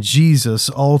is in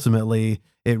Jesus. Ultimately,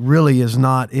 it really is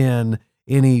not in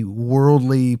any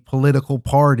worldly political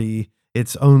party.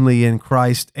 It's only in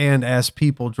Christ. And as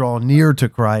people draw near to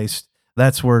Christ,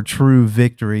 that's where true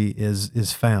victory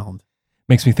is found.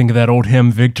 Makes me think of that old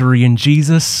hymn, Victory in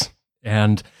Jesus.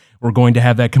 And we're going to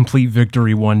have that complete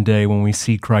victory one day when we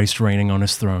see Christ reigning on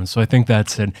his throne. So I think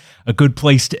that's a good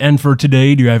place to end for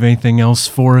today. Do you have anything else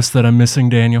for us that I'm missing,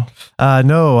 Daniel?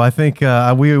 No, I think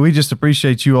we just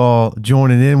appreciate you all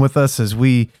joining in with us as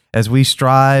we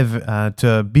strive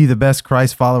to be the best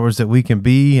Christ followers that we can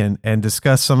be, and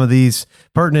discuss some of these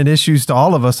pertinent issues to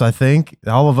all of us. I think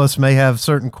all of us may have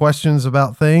certain questions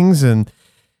about things, and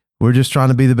we're just trying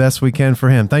to be the best we can for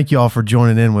him. Thank you all for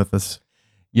joining in with us.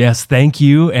 Yes, thank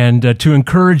you. And to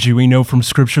encourage you, we know from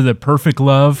Scripture that perfect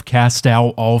love casts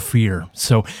out all fear.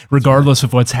 So regardless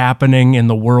of what's happening in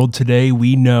the world today,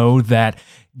 we know that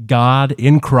God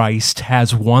in Christ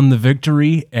has won the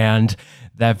victory, and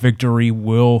that victory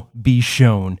will be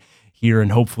shown here in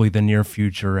hopefully the near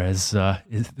future, as the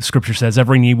Scripture says,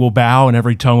 every knee will bow and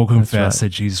every tongue will confess that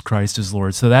Jesus Christ is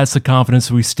Lord. So that's the confidence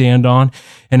that we stand on.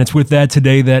 And it's with that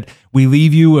today that we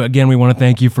leave you. Again, we want to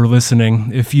thank you for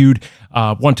listening. If you'd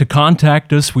want to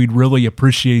contact us, we'd really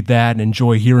appreciate that and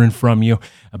enjoy hearing from you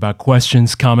about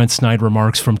questions, comments, snide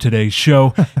remarks from today's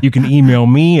show. You can email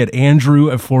me at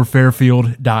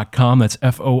andrew@forfairfield.com. That's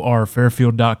FOR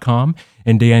Fairfield.com.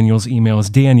 And Daniel's email is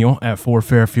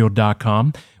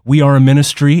daniel@forfairfield.com. We are a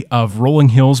ministry of Rolling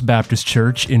Hills Baptist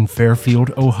Church in Fairfield,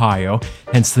 Ohio,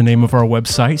 hence the name of our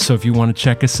website. So if you want to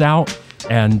check us out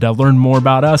and learn more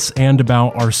about us and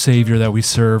about our Savior that we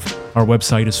serve, our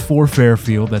website is For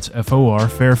Fairfield. That's FOR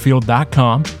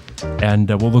Fairfield.com. And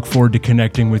we'll look forward to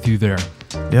connecting with you there.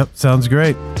 Yep, sounds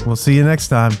great. We'll see you next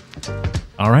time.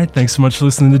 All right. Thanks so much for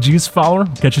listening to Jesus Follower.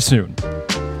 Catch you soon.